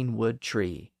the greenwood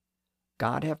tree.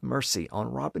 God have mercy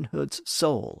on Robin Hood's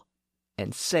soul,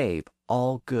 and save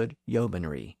all good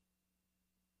yeomanry.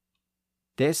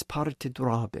 Thus parted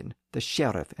Robin, the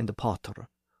sheriff, and the potter,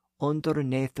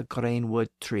 underneath the greenwood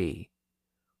tree.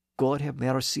 God have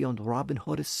mercy on Robin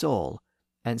Hood's soul,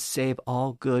 and save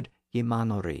all good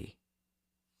yeomanry.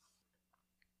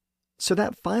 So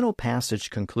that final passage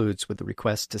concludes with the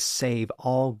request to save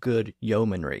all good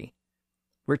yeomanry.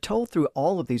 We're told through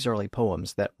all of these early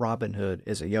poems that Robin Hood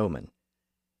is a yeoman.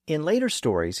 In later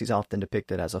stories, he's often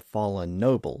depicted as a fallen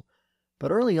noble,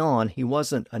 but early on he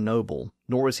wasn't a noble,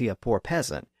 nor was he a poor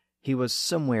peasant. He was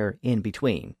somewhere in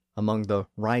between, among the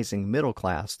rising middle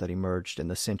class that emerged in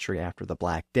the century after the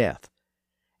Black Death.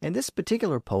 And this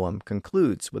particular poem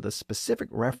concludes with a specific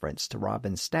reference to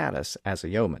Robin's status as a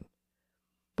yeoman.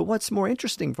 But what's more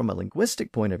interesting from a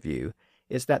linguistic point of view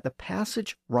is that the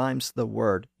passage rhymes the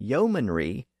word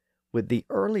yeomanry with the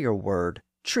earlier word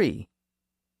tree,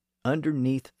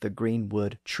 underneath the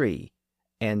greenwood tree,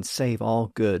 and save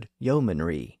all good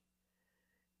yeomanry.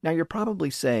 Now you're probably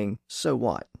saying, so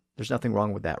what? There's nothing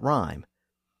wrong with that rhyme.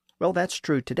 Well, that's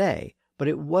true today, but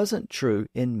it wasn't true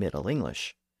in Middle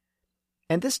English.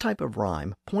 And this type of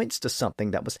rhyme points to something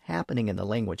that was happening in the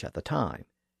language at the time,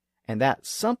 and that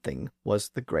something was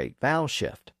the Great Vowel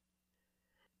Shift.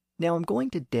 Now I'm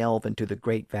going to delve into the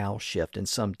Great Vowel Shift in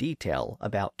some detail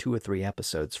about 2 or 3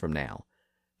 episodes from now,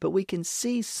 but we can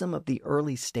see some of the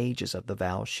early stages of the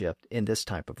vowel shift in this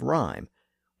type of rhyme,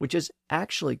 which is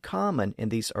actually common in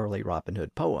these early Robin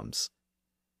Hood poems.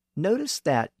 Notice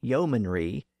that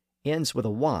yeomanry ends with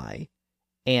a Y,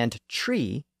 and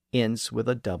tree ends with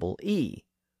a double E,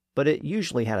 but it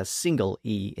usually had a single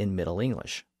E in Middle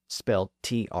English, spelled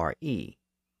T-R-E.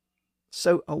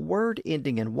 So a word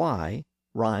ending in Y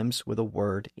rhymes with a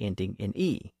word ending in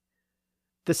E.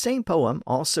 The same poem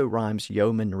also rhymes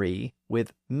yeomanry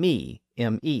with me,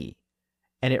 M-E,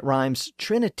 and it rhymes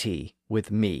trinity with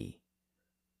me.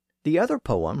 The other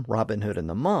poem, Robin Hood and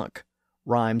the Monk,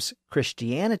 rhymes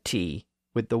Christianity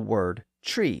with the word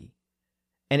tree,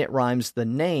 and it rhymes the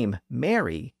name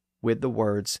Mary with the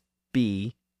words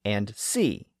B and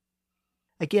C.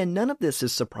 Again, none of this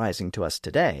is surprising to us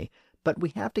today, but we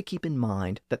have to keep in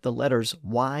mind that the letters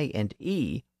Y and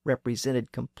E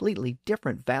represented completely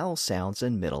different vowel sounds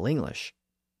in Middle English.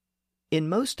 In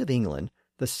most of England,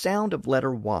 the sound of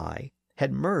letter Y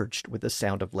had merged with the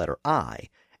sound of letter I,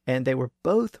 and they were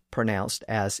both pronounced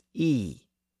as E.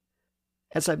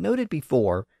 As I've noted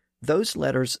before, those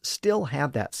letters still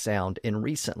have that sound in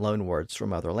recent loanwords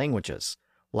from other languages,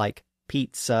 like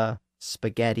pizza,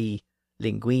 spaghetti,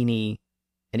 linguine,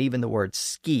 and even the word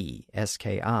ski,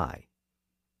 S-K-I.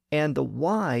 And the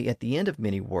Y at the end of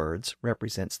many words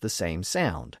represents the same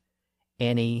sound.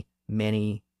 Any,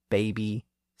 many, baby,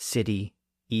 city,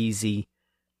 easy.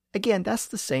 Again, that's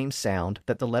the same sound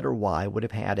that the letter Y would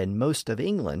have had in most of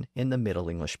England in the Middle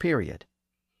English period.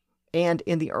 And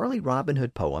in the early Robin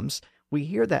Hood poems, we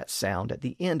hear that sound at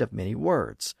the end of many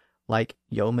words, like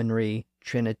yeomanry,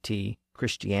 trinity,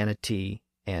 Christianity,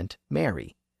 and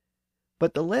Mary.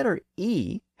 But the letter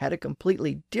E had a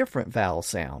completely different vowel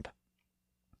sound.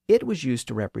 It was used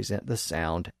to represent the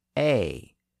sound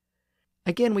A.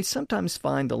 Again, we sometimes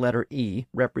find the letter E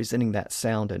representing that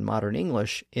sound in modern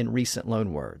English in recent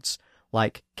loanwords,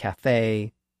 like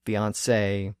cafe,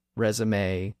 fiancé,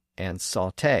 resume, and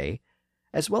sauté,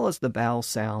 as well as the vowel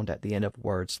sound at the end of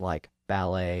words like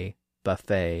ballet,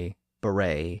 buffet,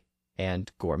 beret,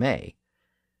 and gourmet.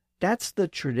 That's the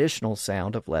traditional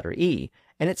sound of letter E,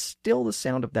 and it's still the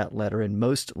sound of that letter in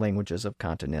most languages of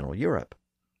continental Europe,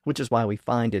 which is why we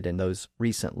find it in those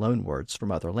recent loanwords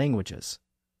from other languages.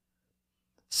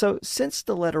 So since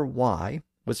the letter Y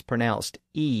was pronounced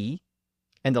E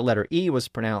and the letter E was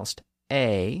pronounced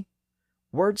A,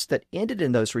 words that ended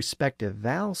in those respective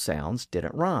vowel sounds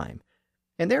didn't rhyme,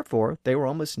 and therefore they were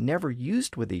almost never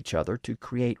used with each other to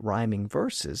create rhyming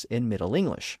verses in Middle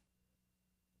English.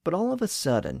 But all of a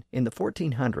sudden, in the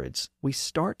 1400s, we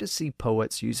start to see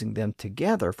poets using them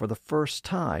together for the first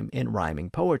time in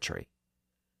rhyming poetry.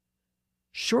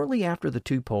 Shortly after the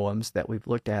two poems that we've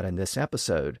looked at in this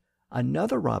episode,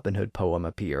 another Robin Hood poem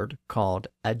appeared called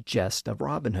A Jest of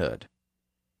Robin Hood.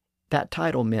 That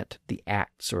title meant the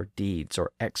acts or deeds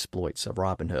or exploits of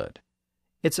Robin Hood.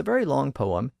 It's a very long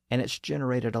poem, and it's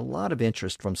generated a lot of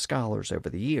interest from scholars over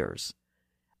the years.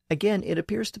 Again, it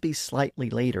appears to be slightly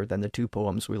later than the two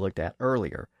poems we looked at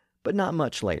earlier, but not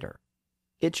much later.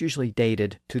 It's usually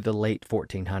dated to the late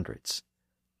 1400s.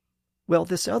 Well,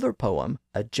 this other poem,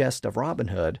 A Jest of Robin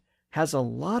Hood, has a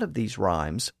lot of these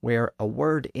rhymes where a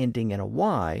word ending in a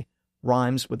Y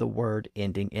rhymes with a word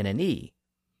ending in an E.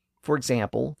 For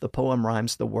example, the poem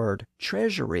rhymes the word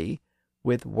treasury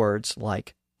with words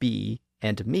like be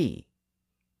and me.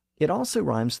 It also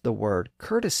rhymes the word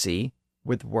courtesy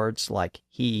with words like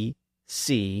he,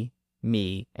 see,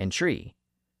 me, and tree.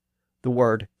 The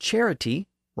word charity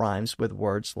rhymes with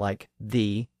words like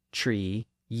thee, tree,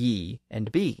 ye,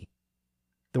 and be.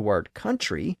 The word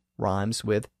country rhymes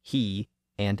with he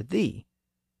and thee.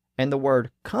 And the word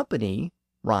company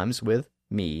rhymes with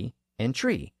me and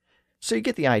tree. So you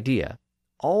get the idea.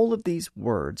 All of these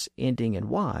words ending in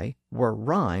Y were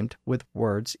rhymed with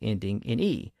words ending in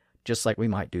E, just like we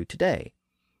might do today.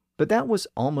 But that was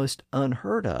almost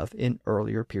unheard of in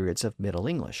earlier periods of Middle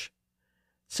English.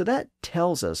 So that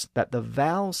tells us that the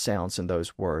vowel sounds in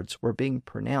those words were being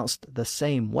pronounced the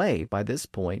same way by this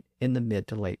point in the mid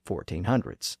to late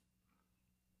 1400s.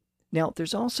 Now,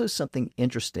 there's also something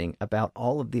interesting about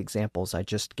all of the examples I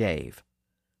just gave.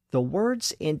 The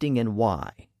words ending in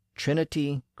Y,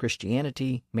 Trinity,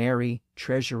 Christianity, Mary,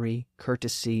 treasury,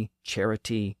 courtesy,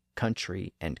 charity,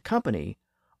 country, and company,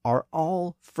 are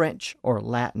all French or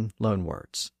Latin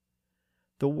loanwords.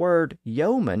 The word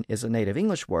yeoman is a native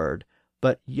English word,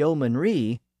 but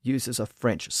yeomanry uses a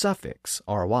French suffix,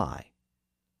 ry.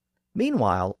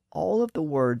 Meanwhile, all of the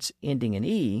words ending in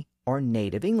E are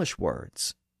native English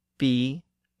words: be,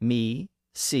 me,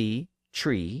 see,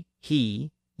 tree,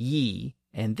 he, ye,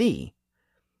 and thee.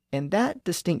 And that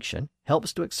distinction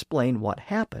helps to explain what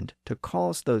happened to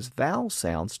cause those vowel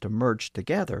sounds to merge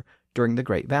together during the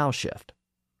Great Vowel Shift.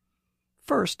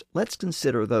 First, let's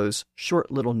consider those short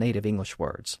little native English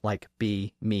words like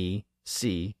be, me,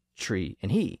 see, tree,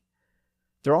 and he.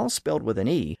 They're all spelled with an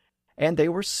E, and they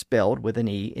were spelled with an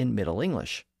E in Middle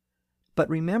English. But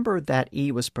remember that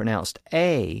E was pronounced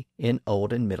A in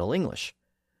Old and Middle English.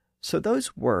 So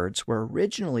those words were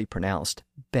originally pronounced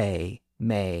bay,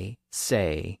 may,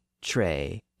 say,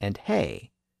 tray, and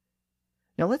hay.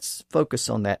 Now let's focus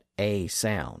on that A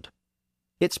sound.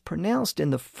 It's pronounced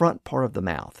in the front part of the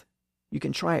mouth. You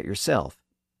can try it yourself.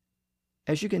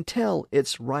 As you can tell,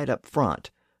 it's right up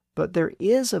front, but there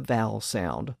is a vowel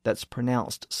sound that's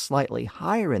pronounced slightly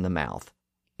higher in the mouth,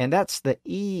 and that's the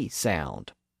E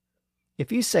sound.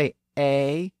 If you say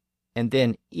A and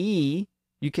then E,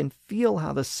 you can feel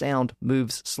how the sound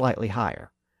moves slightly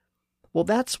higher. Well,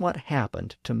 that's what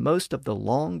happened to most of the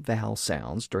long vowel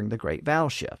sounds during the Great Vowel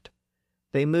Shift.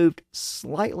 They moved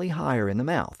slightly higher in the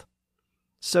mouth.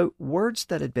 So words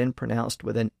that had been pronounced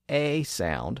with an A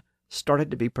sound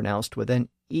started to be pronounced with an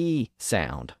E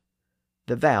sound.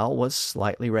 The vowel was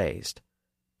slightly raised,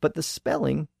 but the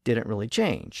spelling didn't really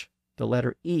change. The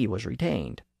letter E was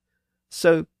retained.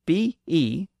 So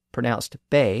B-E, pronounced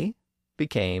bay,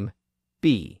 became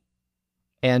B.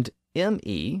 And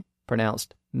M-E,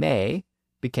 pronounced may,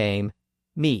 became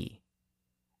me.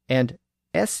 And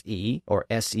S-E, or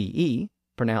S-E-E,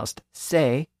 pronounced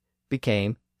say,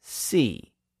 became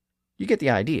C. You get the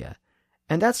idea.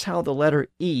 And that's how the letter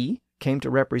E came to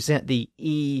represent the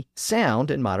E sound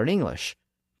in modern English.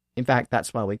 In fact,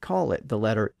 that's why we call it the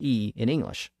letter E in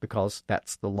English, because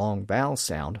that's the long vowel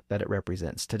sound that it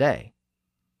represents today.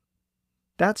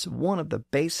 That's one of the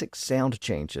basic sound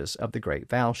changes of the Great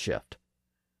Vowel Shift.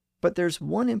 But there's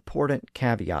one important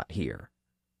caveat here.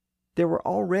 There were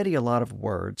already a lot of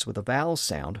words with a vowel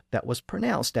sound that was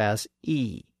pronounced as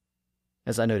E.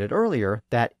 As I noted earlier,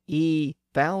 that E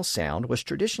vowel sound was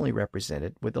traditionally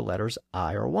represented with the letters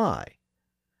I or Y.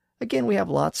 Again, we have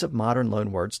lots of modern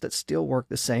loanwords that still work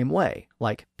the same way,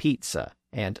 like pizza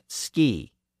and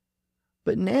ski.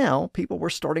 But now people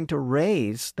were starting to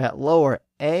raise that lower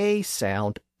A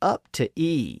sound up to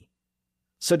E.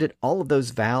 So did all of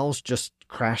those vowels just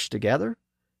crash together?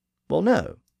 Well,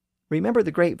 no. Remember,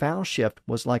 the Great Vowel Shift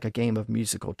was like a game of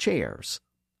musical chairs.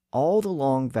 All the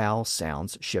long vowel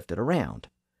sounds shifted around.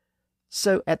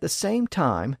 So at the same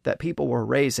time that people were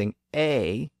raising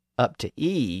A up to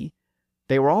E,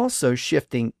 they were also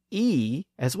shifting E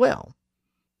as well.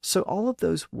 So all of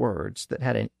those words that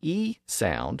had an E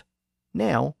sound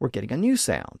now were getting a new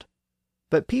sound.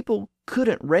 But people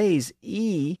couldn't raise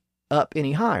E up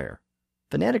any higher.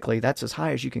 Phonetically, that's as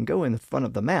high as you can go in the front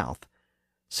of the mouth.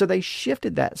 So they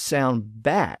shifted that sound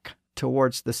back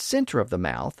towards the center of the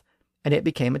mouth, and it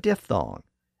became a diphthong,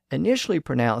 initially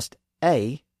pronounced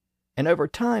A, and over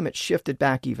time it shifted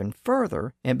back even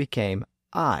further and became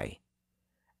I.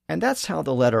 And that's how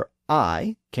the letter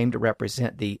I came to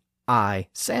represent the I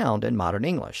sound in modern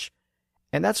English.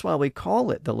 And that's why we call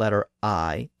it the letter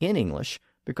I in English,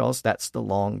 because that's the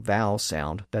long vowel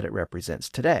sound that it represents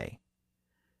today.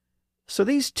 So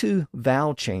these two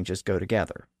vowel changes go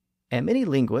together, and many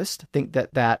linguists think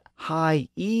that that high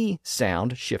E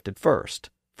sound shifted first,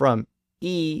 from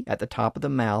E at the top of the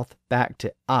mouth back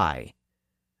to I.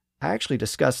 I actually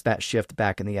discussed that shift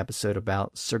back in the episode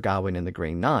about Sir Gawain and the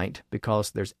Green Knight,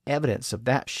 because there's evidence of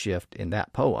that shift in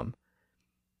that poem.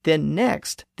 Then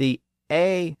next, the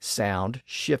A sound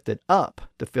shifted up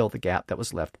to fill the gap that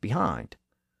was left behind.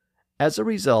 As a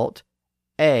result,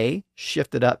 A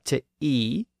shifted up to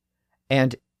E,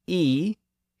 and E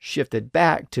shifted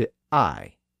back to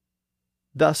I.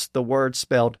 Thus, the word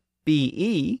spelled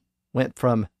B-E went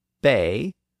from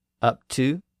bay up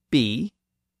to B,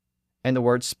 and the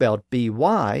word spelled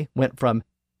B-Y went from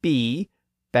B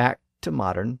back to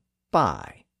modern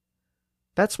by.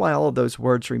 That's why all of those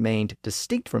words remained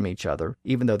distinct from each other,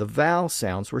 even though the vowel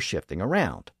sounds were shifting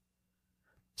around.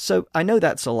 So I know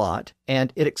that's a lot,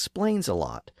 and it explains a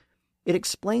lot. It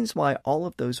explains why all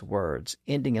of those words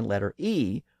ending in letter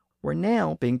E were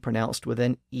now being pronounced with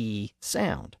an E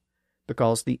sound,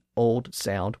 because the old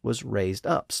sound was raised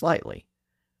up slightly.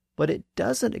 But it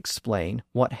doesn't explain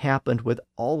what happened with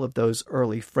all of those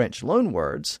early French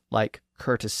loanwords like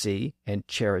courtesy and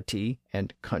charity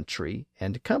and country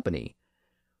and company.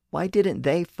 Why didn't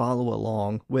they follow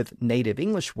along with native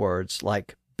English words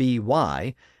like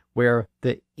by, where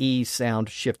the E sound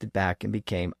shifted back and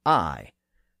became I,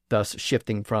 thus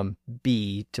shifting from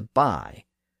B to by?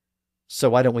 So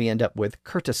why don't we end up with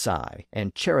courtesy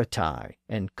and charity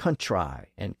and contri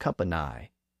and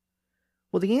company?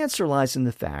 Well, the answer lies in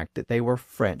the fact that they were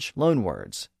French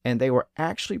loanwords, and they were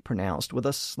actually pronounced with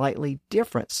a slightly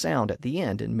different sound at the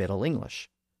end in Middle English.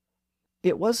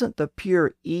 It wasn't the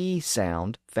pure E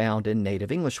sound found in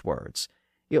native English words.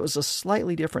 It was a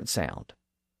slightly different sound.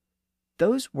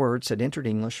 Those words had entered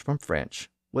English from French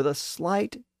with a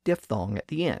slight diphthong at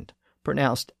the end,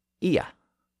 pronounced ia.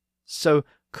 So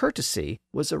courtesy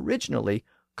was originally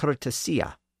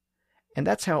courtesia, and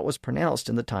that's how it was pronounced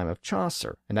in the time of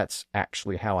Chaucer, and that's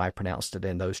actually how I pronounced it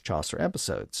in those Chaucer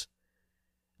episodes.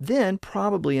 Then,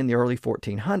 probably in the early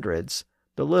 1400s,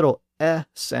 the little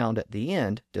sound at the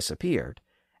end disappeared,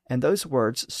 and those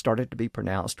words started to be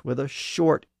pronounced with a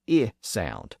short I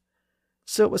sound.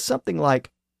 So it was something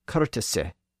like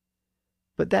courtesy.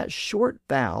 But that short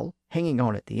vowel hanging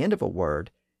on at the end of a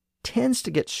word tends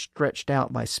to get stretched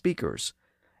out by speakers,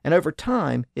 and over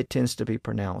time it tends to be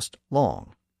pronounced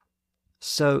long.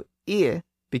 So I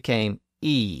became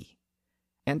E,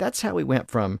 and that's how we went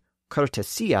from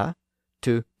courtesia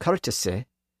to courtesy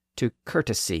to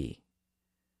courtesy.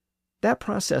 That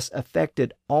process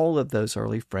affected all of those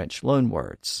early French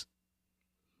loanwords.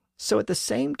 So at the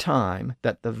same time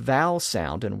that the vowel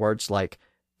sound in words like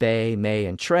bay, may,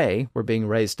 and tray were being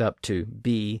raised up to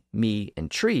be, me, and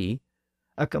tree,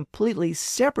 a completely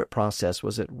separate process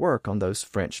was at work on those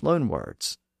French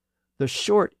loanwords. The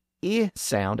short I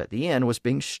sound at the end was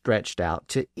being stretched out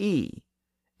to E,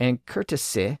 and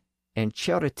courtesy and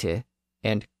charity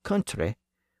and country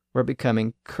were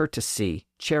becoming courtesy,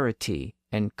 charity,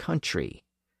 and country.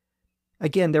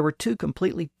 Again, there were two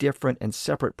completely different and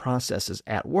separate processes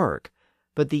at work,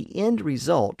 but the end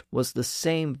result was the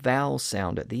same vowel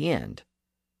sound at the end.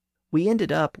 We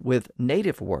ended up with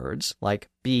native words like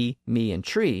be, me, and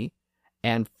tree,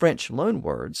 and French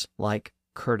loanwords like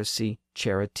courtesy,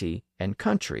 charity, and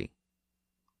country.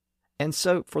 And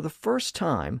so, for the first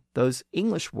time, those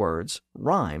English words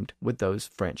rhymed with those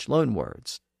French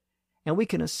loanwords. And we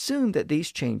can assume that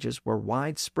these changes were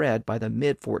widespread by the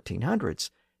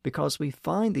mid-1400s because we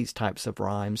find these types of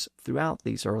rhymes throughout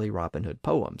these early Robin Hood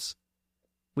poems.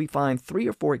 We find 3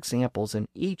 or 4 examples in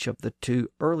each of the 2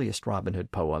 earliest Robin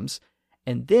Hood poems,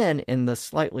 and then in the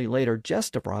slightly later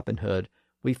Jest of Robin Hood,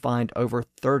 we find over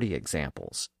 30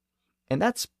 examples. And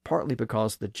that's partly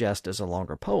because the Jest is a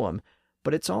longer poem,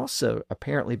 but it's also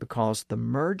apparently because the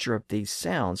merger of these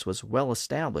sounds was well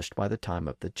established by the time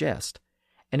of the Jest,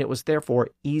 and it was therefore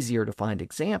easier to find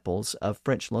examples of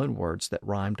French loanwords that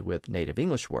rhymed with native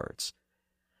English words.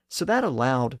 So that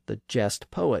allowed the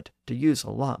Jest poet to use a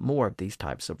lot more of these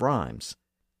types of rhymes.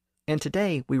 And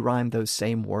today we rhyme those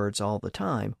same words all the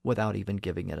time without even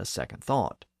giving it a second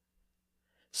thought.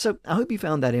 So I hope you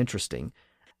found that interesting.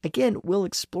 Again, we'll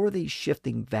explore these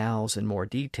shifting vowels in more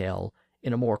detail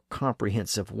in a more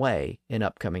comprehensive way in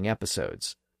upcoming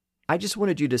episodes. I just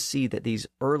wanted you to see that these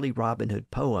early Robin Hood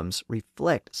poems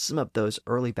reflect some of those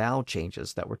early vowel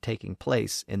changes that were taking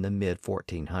place in the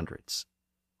mid-1400s.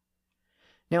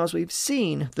 Now, as we've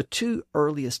seen, the 2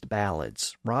 earliest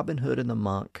ballads, Robin Hood and the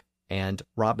Monk and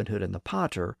Robin Hood and the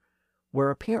Potter, were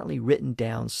apparently written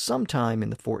down sometime in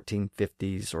the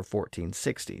 1450s or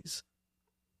 1460s.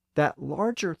 That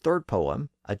larger third poem,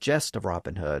 A Jest of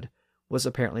Robin Hood, was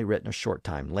apparently written a short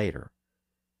time later.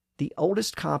 The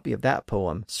oldest copy of that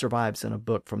poem survives in a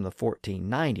book from the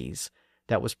 1490s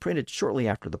that was printed shortly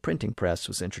after the printing press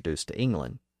was introduced to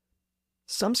England.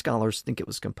 Some scholars think it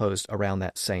was composed around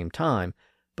that same time,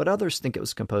 but others think it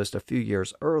was composed a few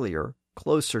years earlier,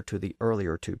 closer to the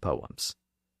earlier 2 poems.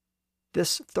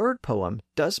 This third poem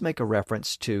does make a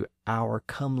reference to our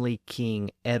comely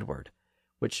King Edward,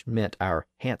 which meant our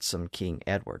handsome King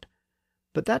Edward.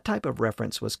 But that type of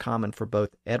reference was common for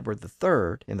both Edward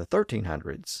III in the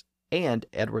 1300s and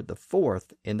Edward IV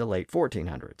in the late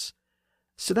 1400s.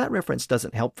 So that reference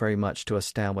doesn't help very much to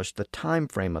establish the time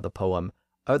frame of the poem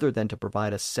other than to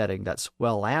provide a setting that's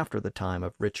well after the time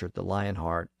of Richard the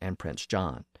Lionheart and Prince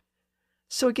John.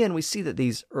 So again, we see that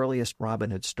these earliest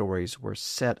Robin Hood stories were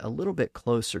set a little bit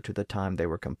closer to the time they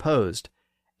were composed,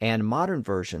 and modern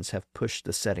versions have pushed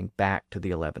the setting back to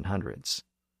the 1100s.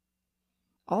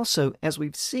 Also, as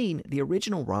we've seen, the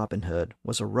original Robin Hood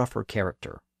was a rougher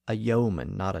character, a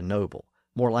yeoman, not a noble,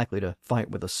 more likely to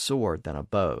fight with a sword than a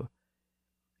bow.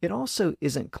 It also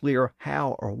isn't clear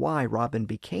how or why Robin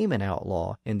became an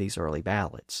outlaw in these early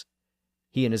ballads.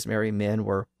 He and his merry men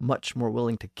were much more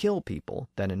willing to kill people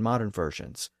than in modern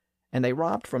versions, and they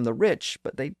robbed from the rich,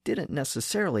 but they didn't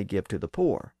necessarily give to the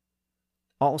poor.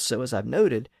 Also, as I've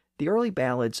noted, the early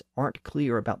ballads aren't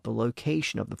clear about the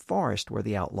location of the forest where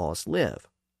the outlaws live.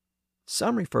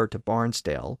 Some refer to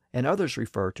Barnesdale, and others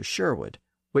refer to Sherwood,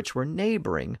 which were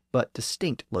neighboring but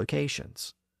distinct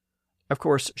locations. Of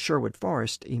course, Sherwood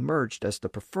Forest emerged as the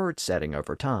preferred setting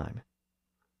over time.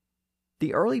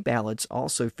 The early ballads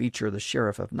also feature the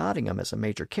Sheriff of Nottingham as a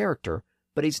major character,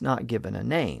 but he's not given a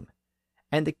name.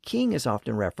 And the king is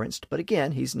often referenced, but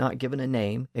again, he's not given a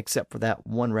name except for that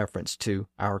one reference to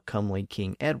our comely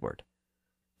King Edward.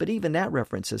 but even that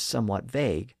reference is somewhat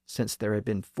vague since there had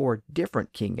been 4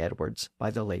 different King Edwards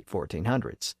by the late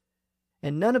 1400s,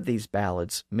 and none of these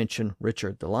ballads mention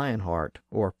Richard the Lionheart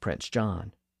or Prince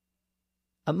John.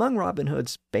 Among Robin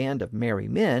Hood's band of merry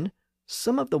men,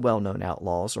 some of the well-known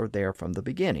outlaws are there from the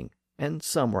beginning, and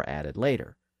some were added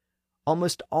later.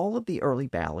 Almost all of the early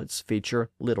ballads feature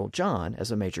Little John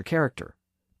as a major character.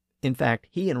 In fact,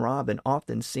 he and Robin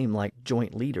often seem like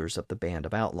joint leaders of the band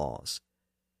of outlaws.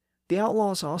 The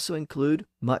outlaws also include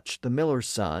Much the Miller's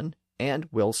Son and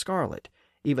Will Scarlet,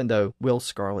 even though Will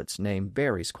Scarlet's name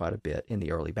varies quite a bit in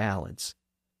the early ballads.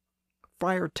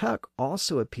 Friar Tuck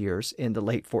also appears in the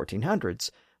late 1400s,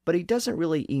 but he doesn't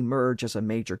really emerge as a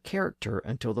major character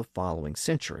until the following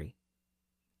century.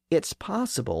 It's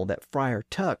possible that Friar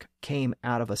Tuck came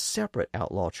out of a separate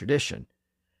outlaw tradition.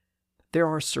 There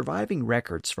are surviving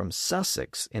records from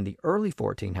Sussex in the early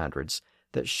 1400s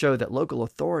that show that local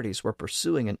authorities were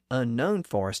pursuing an unknown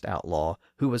forest outlaw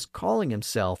who was calling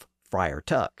himself Friar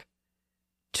Tuck.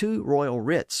 2 royal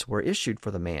writs were issued for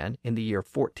the man in the year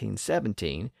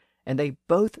 1417, and they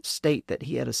both state that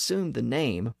he had assumed the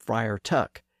name Friar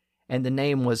Tuck, and the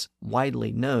name was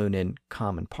widely known in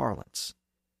common parlance.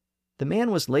 The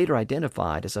man was later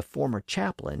identified as a former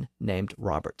chaplain named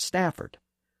Robert Stafford,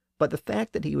 but the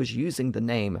fact that he was using the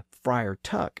name Friar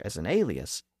Tuck as an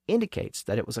alias indicates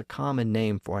that it was a common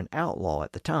name for an outlaw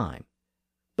at the time.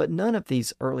 But none of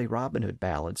these early Robin Hood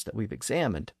ballads that we've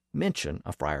examined mention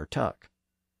a Friar Tuck.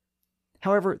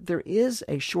 However, there is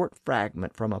a short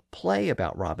fragment from a play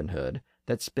about Robin Hood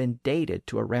that's been dated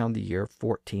to around the year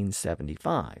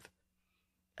 1475.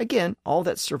 Again, all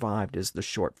that survived is the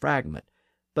short fragment,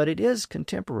 but it is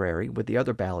contemporary with the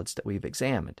other ballads that we've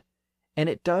examined, and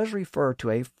it does refer to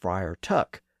a Friar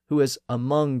Tuck, who is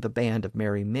among the band of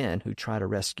merry men who try to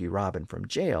rescue Robin from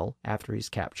jail after he's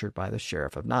captured by the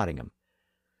Sheriff of Nottingham.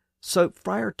 So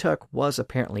Friar Tuck was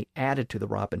apparently added to the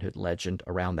Robin Hood legend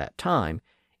around that time,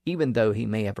 even though he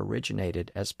may have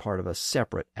originated as part of a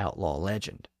separate outlaw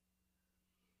legend.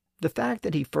 The fact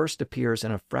that he first appears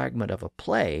in a fragment of a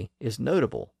play is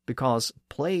notable because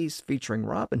plays featuring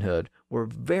Robin Hood were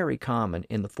very common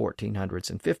in the 1400s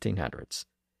and 1500s.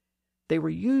 They were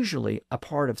usually a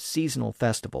part of seasonal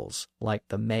festivals like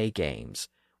the May Games,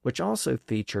 which also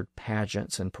featured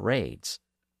pageants and parades.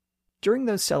 During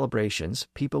those celebrations,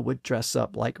 people would dress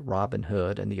up like Robin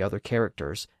Hood and the other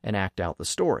characters and act out the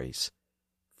stories.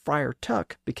 Friar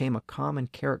Tuck became a common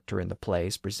character in the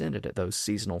plays presented at those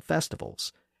seasonal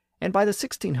festivals, and by the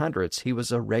 1600s he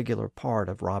was a regular part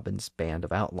of Robin's band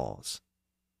of outlaws.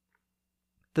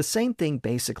 The same thing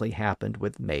basically happened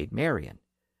with Maid Marian.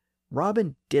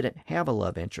 Robin didn't have a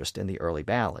love interest in the early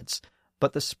ballads,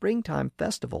 but the springtime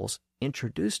festivals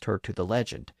introduced her to the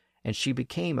legend, and she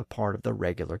became a part of the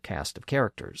regular cast of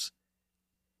characters.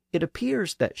 It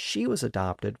appears that she was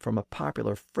adopted from a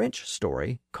popular French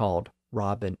story called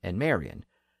Robin and Marian,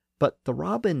 but the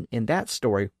Robin in that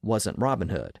story wasn't Robin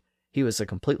Hood. He was a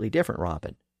completely different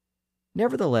Robin.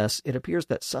 Nevertheless, it appears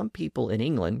that some people in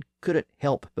England couldn't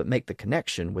help but make the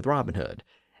connection with Robin Hood,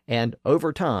 and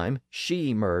over time she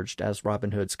emerged as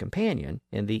Robin Hood's companion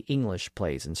in the English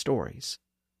plays and stories.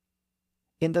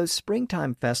 In those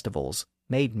springtime festivals,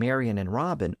 Maid Marian and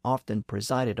Robin often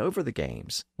presided over the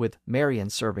games, with Marian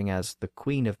serving as the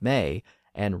Queen of May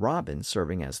and Robin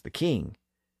serving as the king.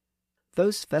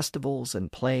 Those festivals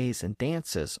and plays and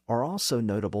dances are also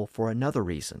notable for another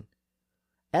reason.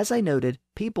 As I noted,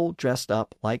 people dressed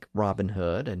up like Robin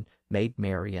Hood and Maid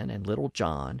Marian and Little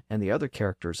John and the other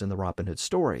characters in the Robin Hood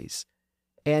stories.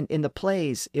 And in the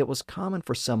plays, it was common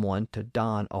for someone to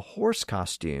don a horse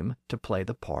costume to play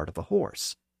the part of a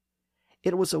horse.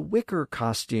 It was a wicker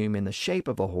costume in the shape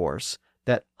of a horse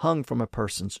that hung from a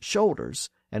person's shoulders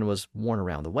and was worn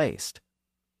around the waist.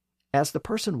 As the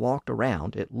person walked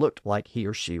around, it looked like he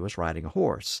or she was riding a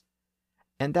horse.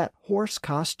 And that horse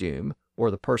costume,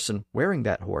 or the person wearing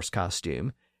that horse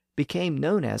costume, became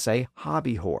known as a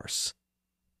hobby horse.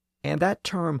 And that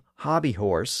term hobby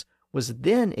horse was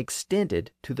then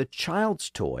extended to the child's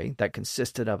toy that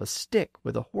consisted of a stick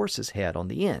with a horse's head on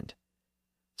the end.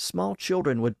 Small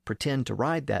children would pretend to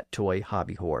ride that toy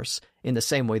hobby horse in the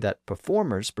same way that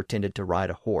performers pretended to ride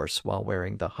a horse while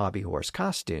wearing the hobby horse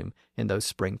costume in those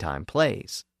springtime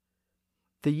plays.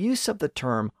 The use of the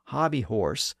term hobby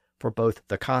horse for both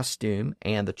the costume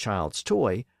and the child's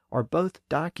toy are both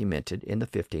documented in the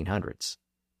 1500s.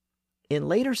 In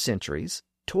later centuries,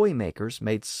 toy makers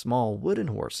made small wooden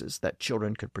horses that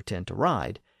children could pretend to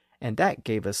ride, and that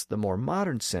gave us the more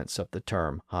modern sense of the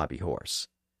term hobby horse.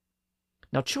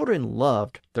 Now, children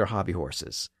loved their hobby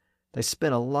horses. They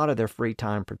spent a lot of their free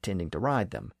time pretending to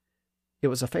ride them. It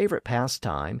was a favorite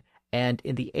pastime, And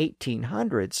in the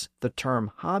 1800s, the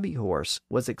term hobby horse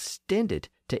was extended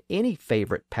to any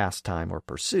favorite pastime or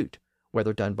pursuit,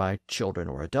 whether done by children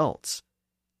or adults.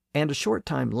 And a short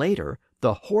time later,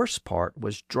 the horse part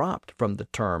was dropped from the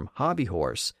term hobby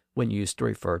horse when used to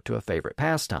refer to a favorite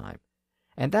pastime.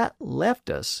 And that left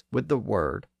us with the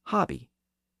word hobby.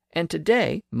 And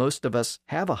today, most of us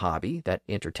have a hobby that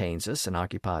entertains us and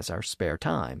occupies our spare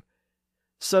time.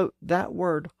 So that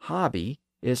word hobby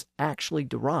is actually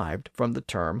derived from the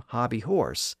term hobby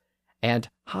horse, and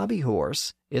hobby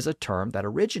horse is a term that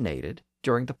originated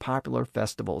during the popular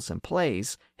festivals and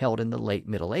plays held in the late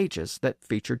Middle Ages that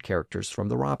featured characters from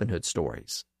the Robin Hood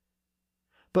stories.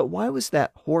 But why was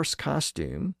that horse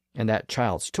costume and that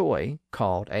child's toy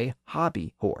called a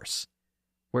hobby horse?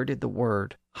 Where did the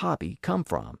word hobby come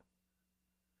from?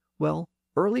 Well,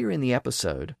 earlier in the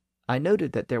episode, I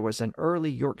noted that there was an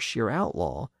early Yorkshire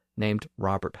outlaw named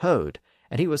Robert Hood,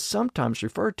 and he was sometimes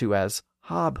referred to as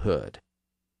Hob Hood.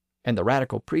 And the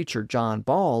radical preacher John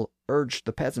Ball urged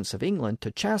the peasants of England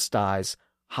to chastise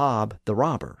Hob the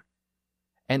robber.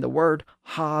 And the word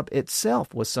hob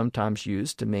itself was sometimes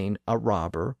used to mean a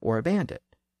robber or a bandit.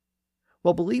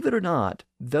 Well, believe it or not,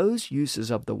 those uses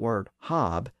of the word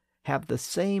hob have the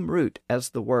same root as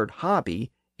the word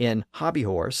hobby in hobby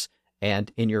horse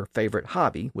and in your favorite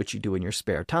hobby, which you do in your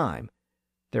spare time.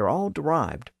 They're all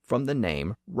derived from the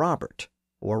name Robert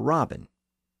or Robin.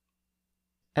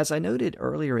 As I noted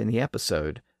earlier in the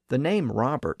episode, the name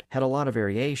Robert had a lot of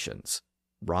variations.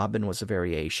 Robin was a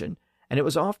variation, and it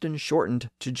was often shortened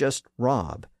to just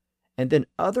Rob. And then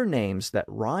other names that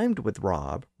rhymed with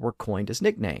Rob were coined as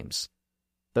nicknames.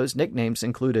 Those nicknames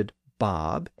included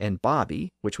Bob and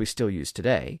Bobby, which we still use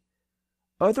today.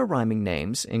 Other rhyming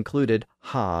names included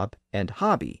Hob and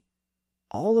Hobby.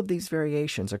 All of these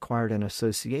variations acquired an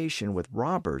association with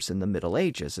robbers in the Middle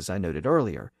Ages, as I noted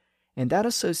earlier, and that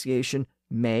association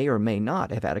may or may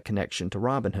not have had a connection to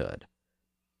Robin Hood.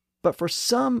 But for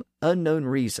some unknown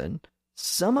reason,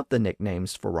 some of the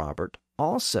nicknames for Robert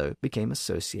also became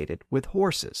associated with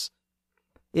horses.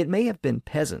 It may have been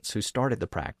peasants who started the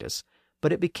practice,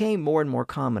 but it became more and more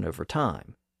common over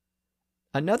time.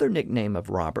 Another nickname of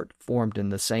Robert, formed in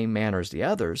the same manner as the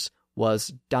others,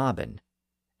 was Dobbin.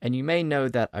 And you may know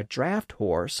that a draft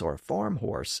horse or a farm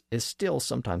horse is still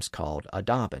sometimes called a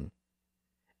Dobbin.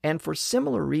 And for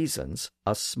similar reasons,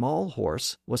 a small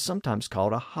horse was sometimes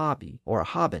called a hobby or a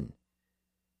hobbin.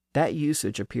 That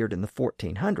usage appeared in the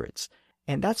 1400s,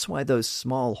 and that's why those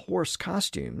small horse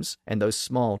costumes and those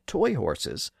small toy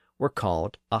horses were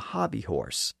called a hobby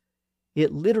horse.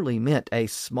 It literally meant a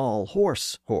small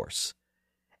horse.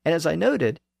 And as I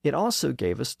noted, it also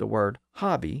gave us the word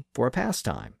hobby for a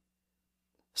pastime.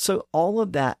 So all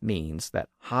of that means that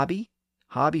hobby,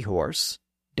 hobby horse,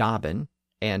 Dobbin,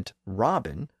 and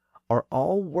Robin are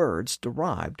all words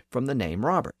derived from the name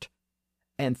Robert.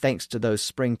 And thanks to those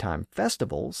springtime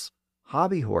festivals,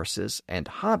 hobby horses and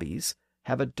hobbies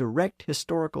have a direct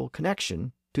historical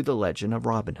connection to the legend of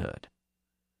Robin Hood.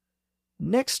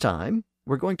 Next time,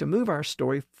 we're going to move our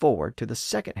story forward to the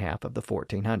second half of the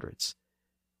 1400s.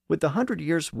 With the 100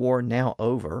 Years' War now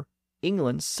over,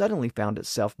 England suddenly found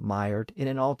itself mired in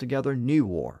an altogether new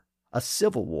war, a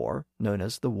civil war known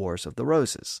as the Wars of the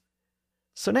Roses.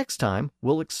 So next time,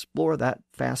 we'll explore that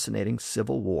fascinating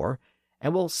civil war,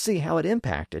 and we'll see how it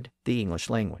impacted the English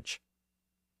language.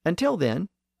 Until then,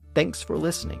 thanks for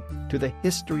listening to the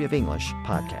History of English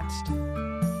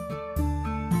podcast.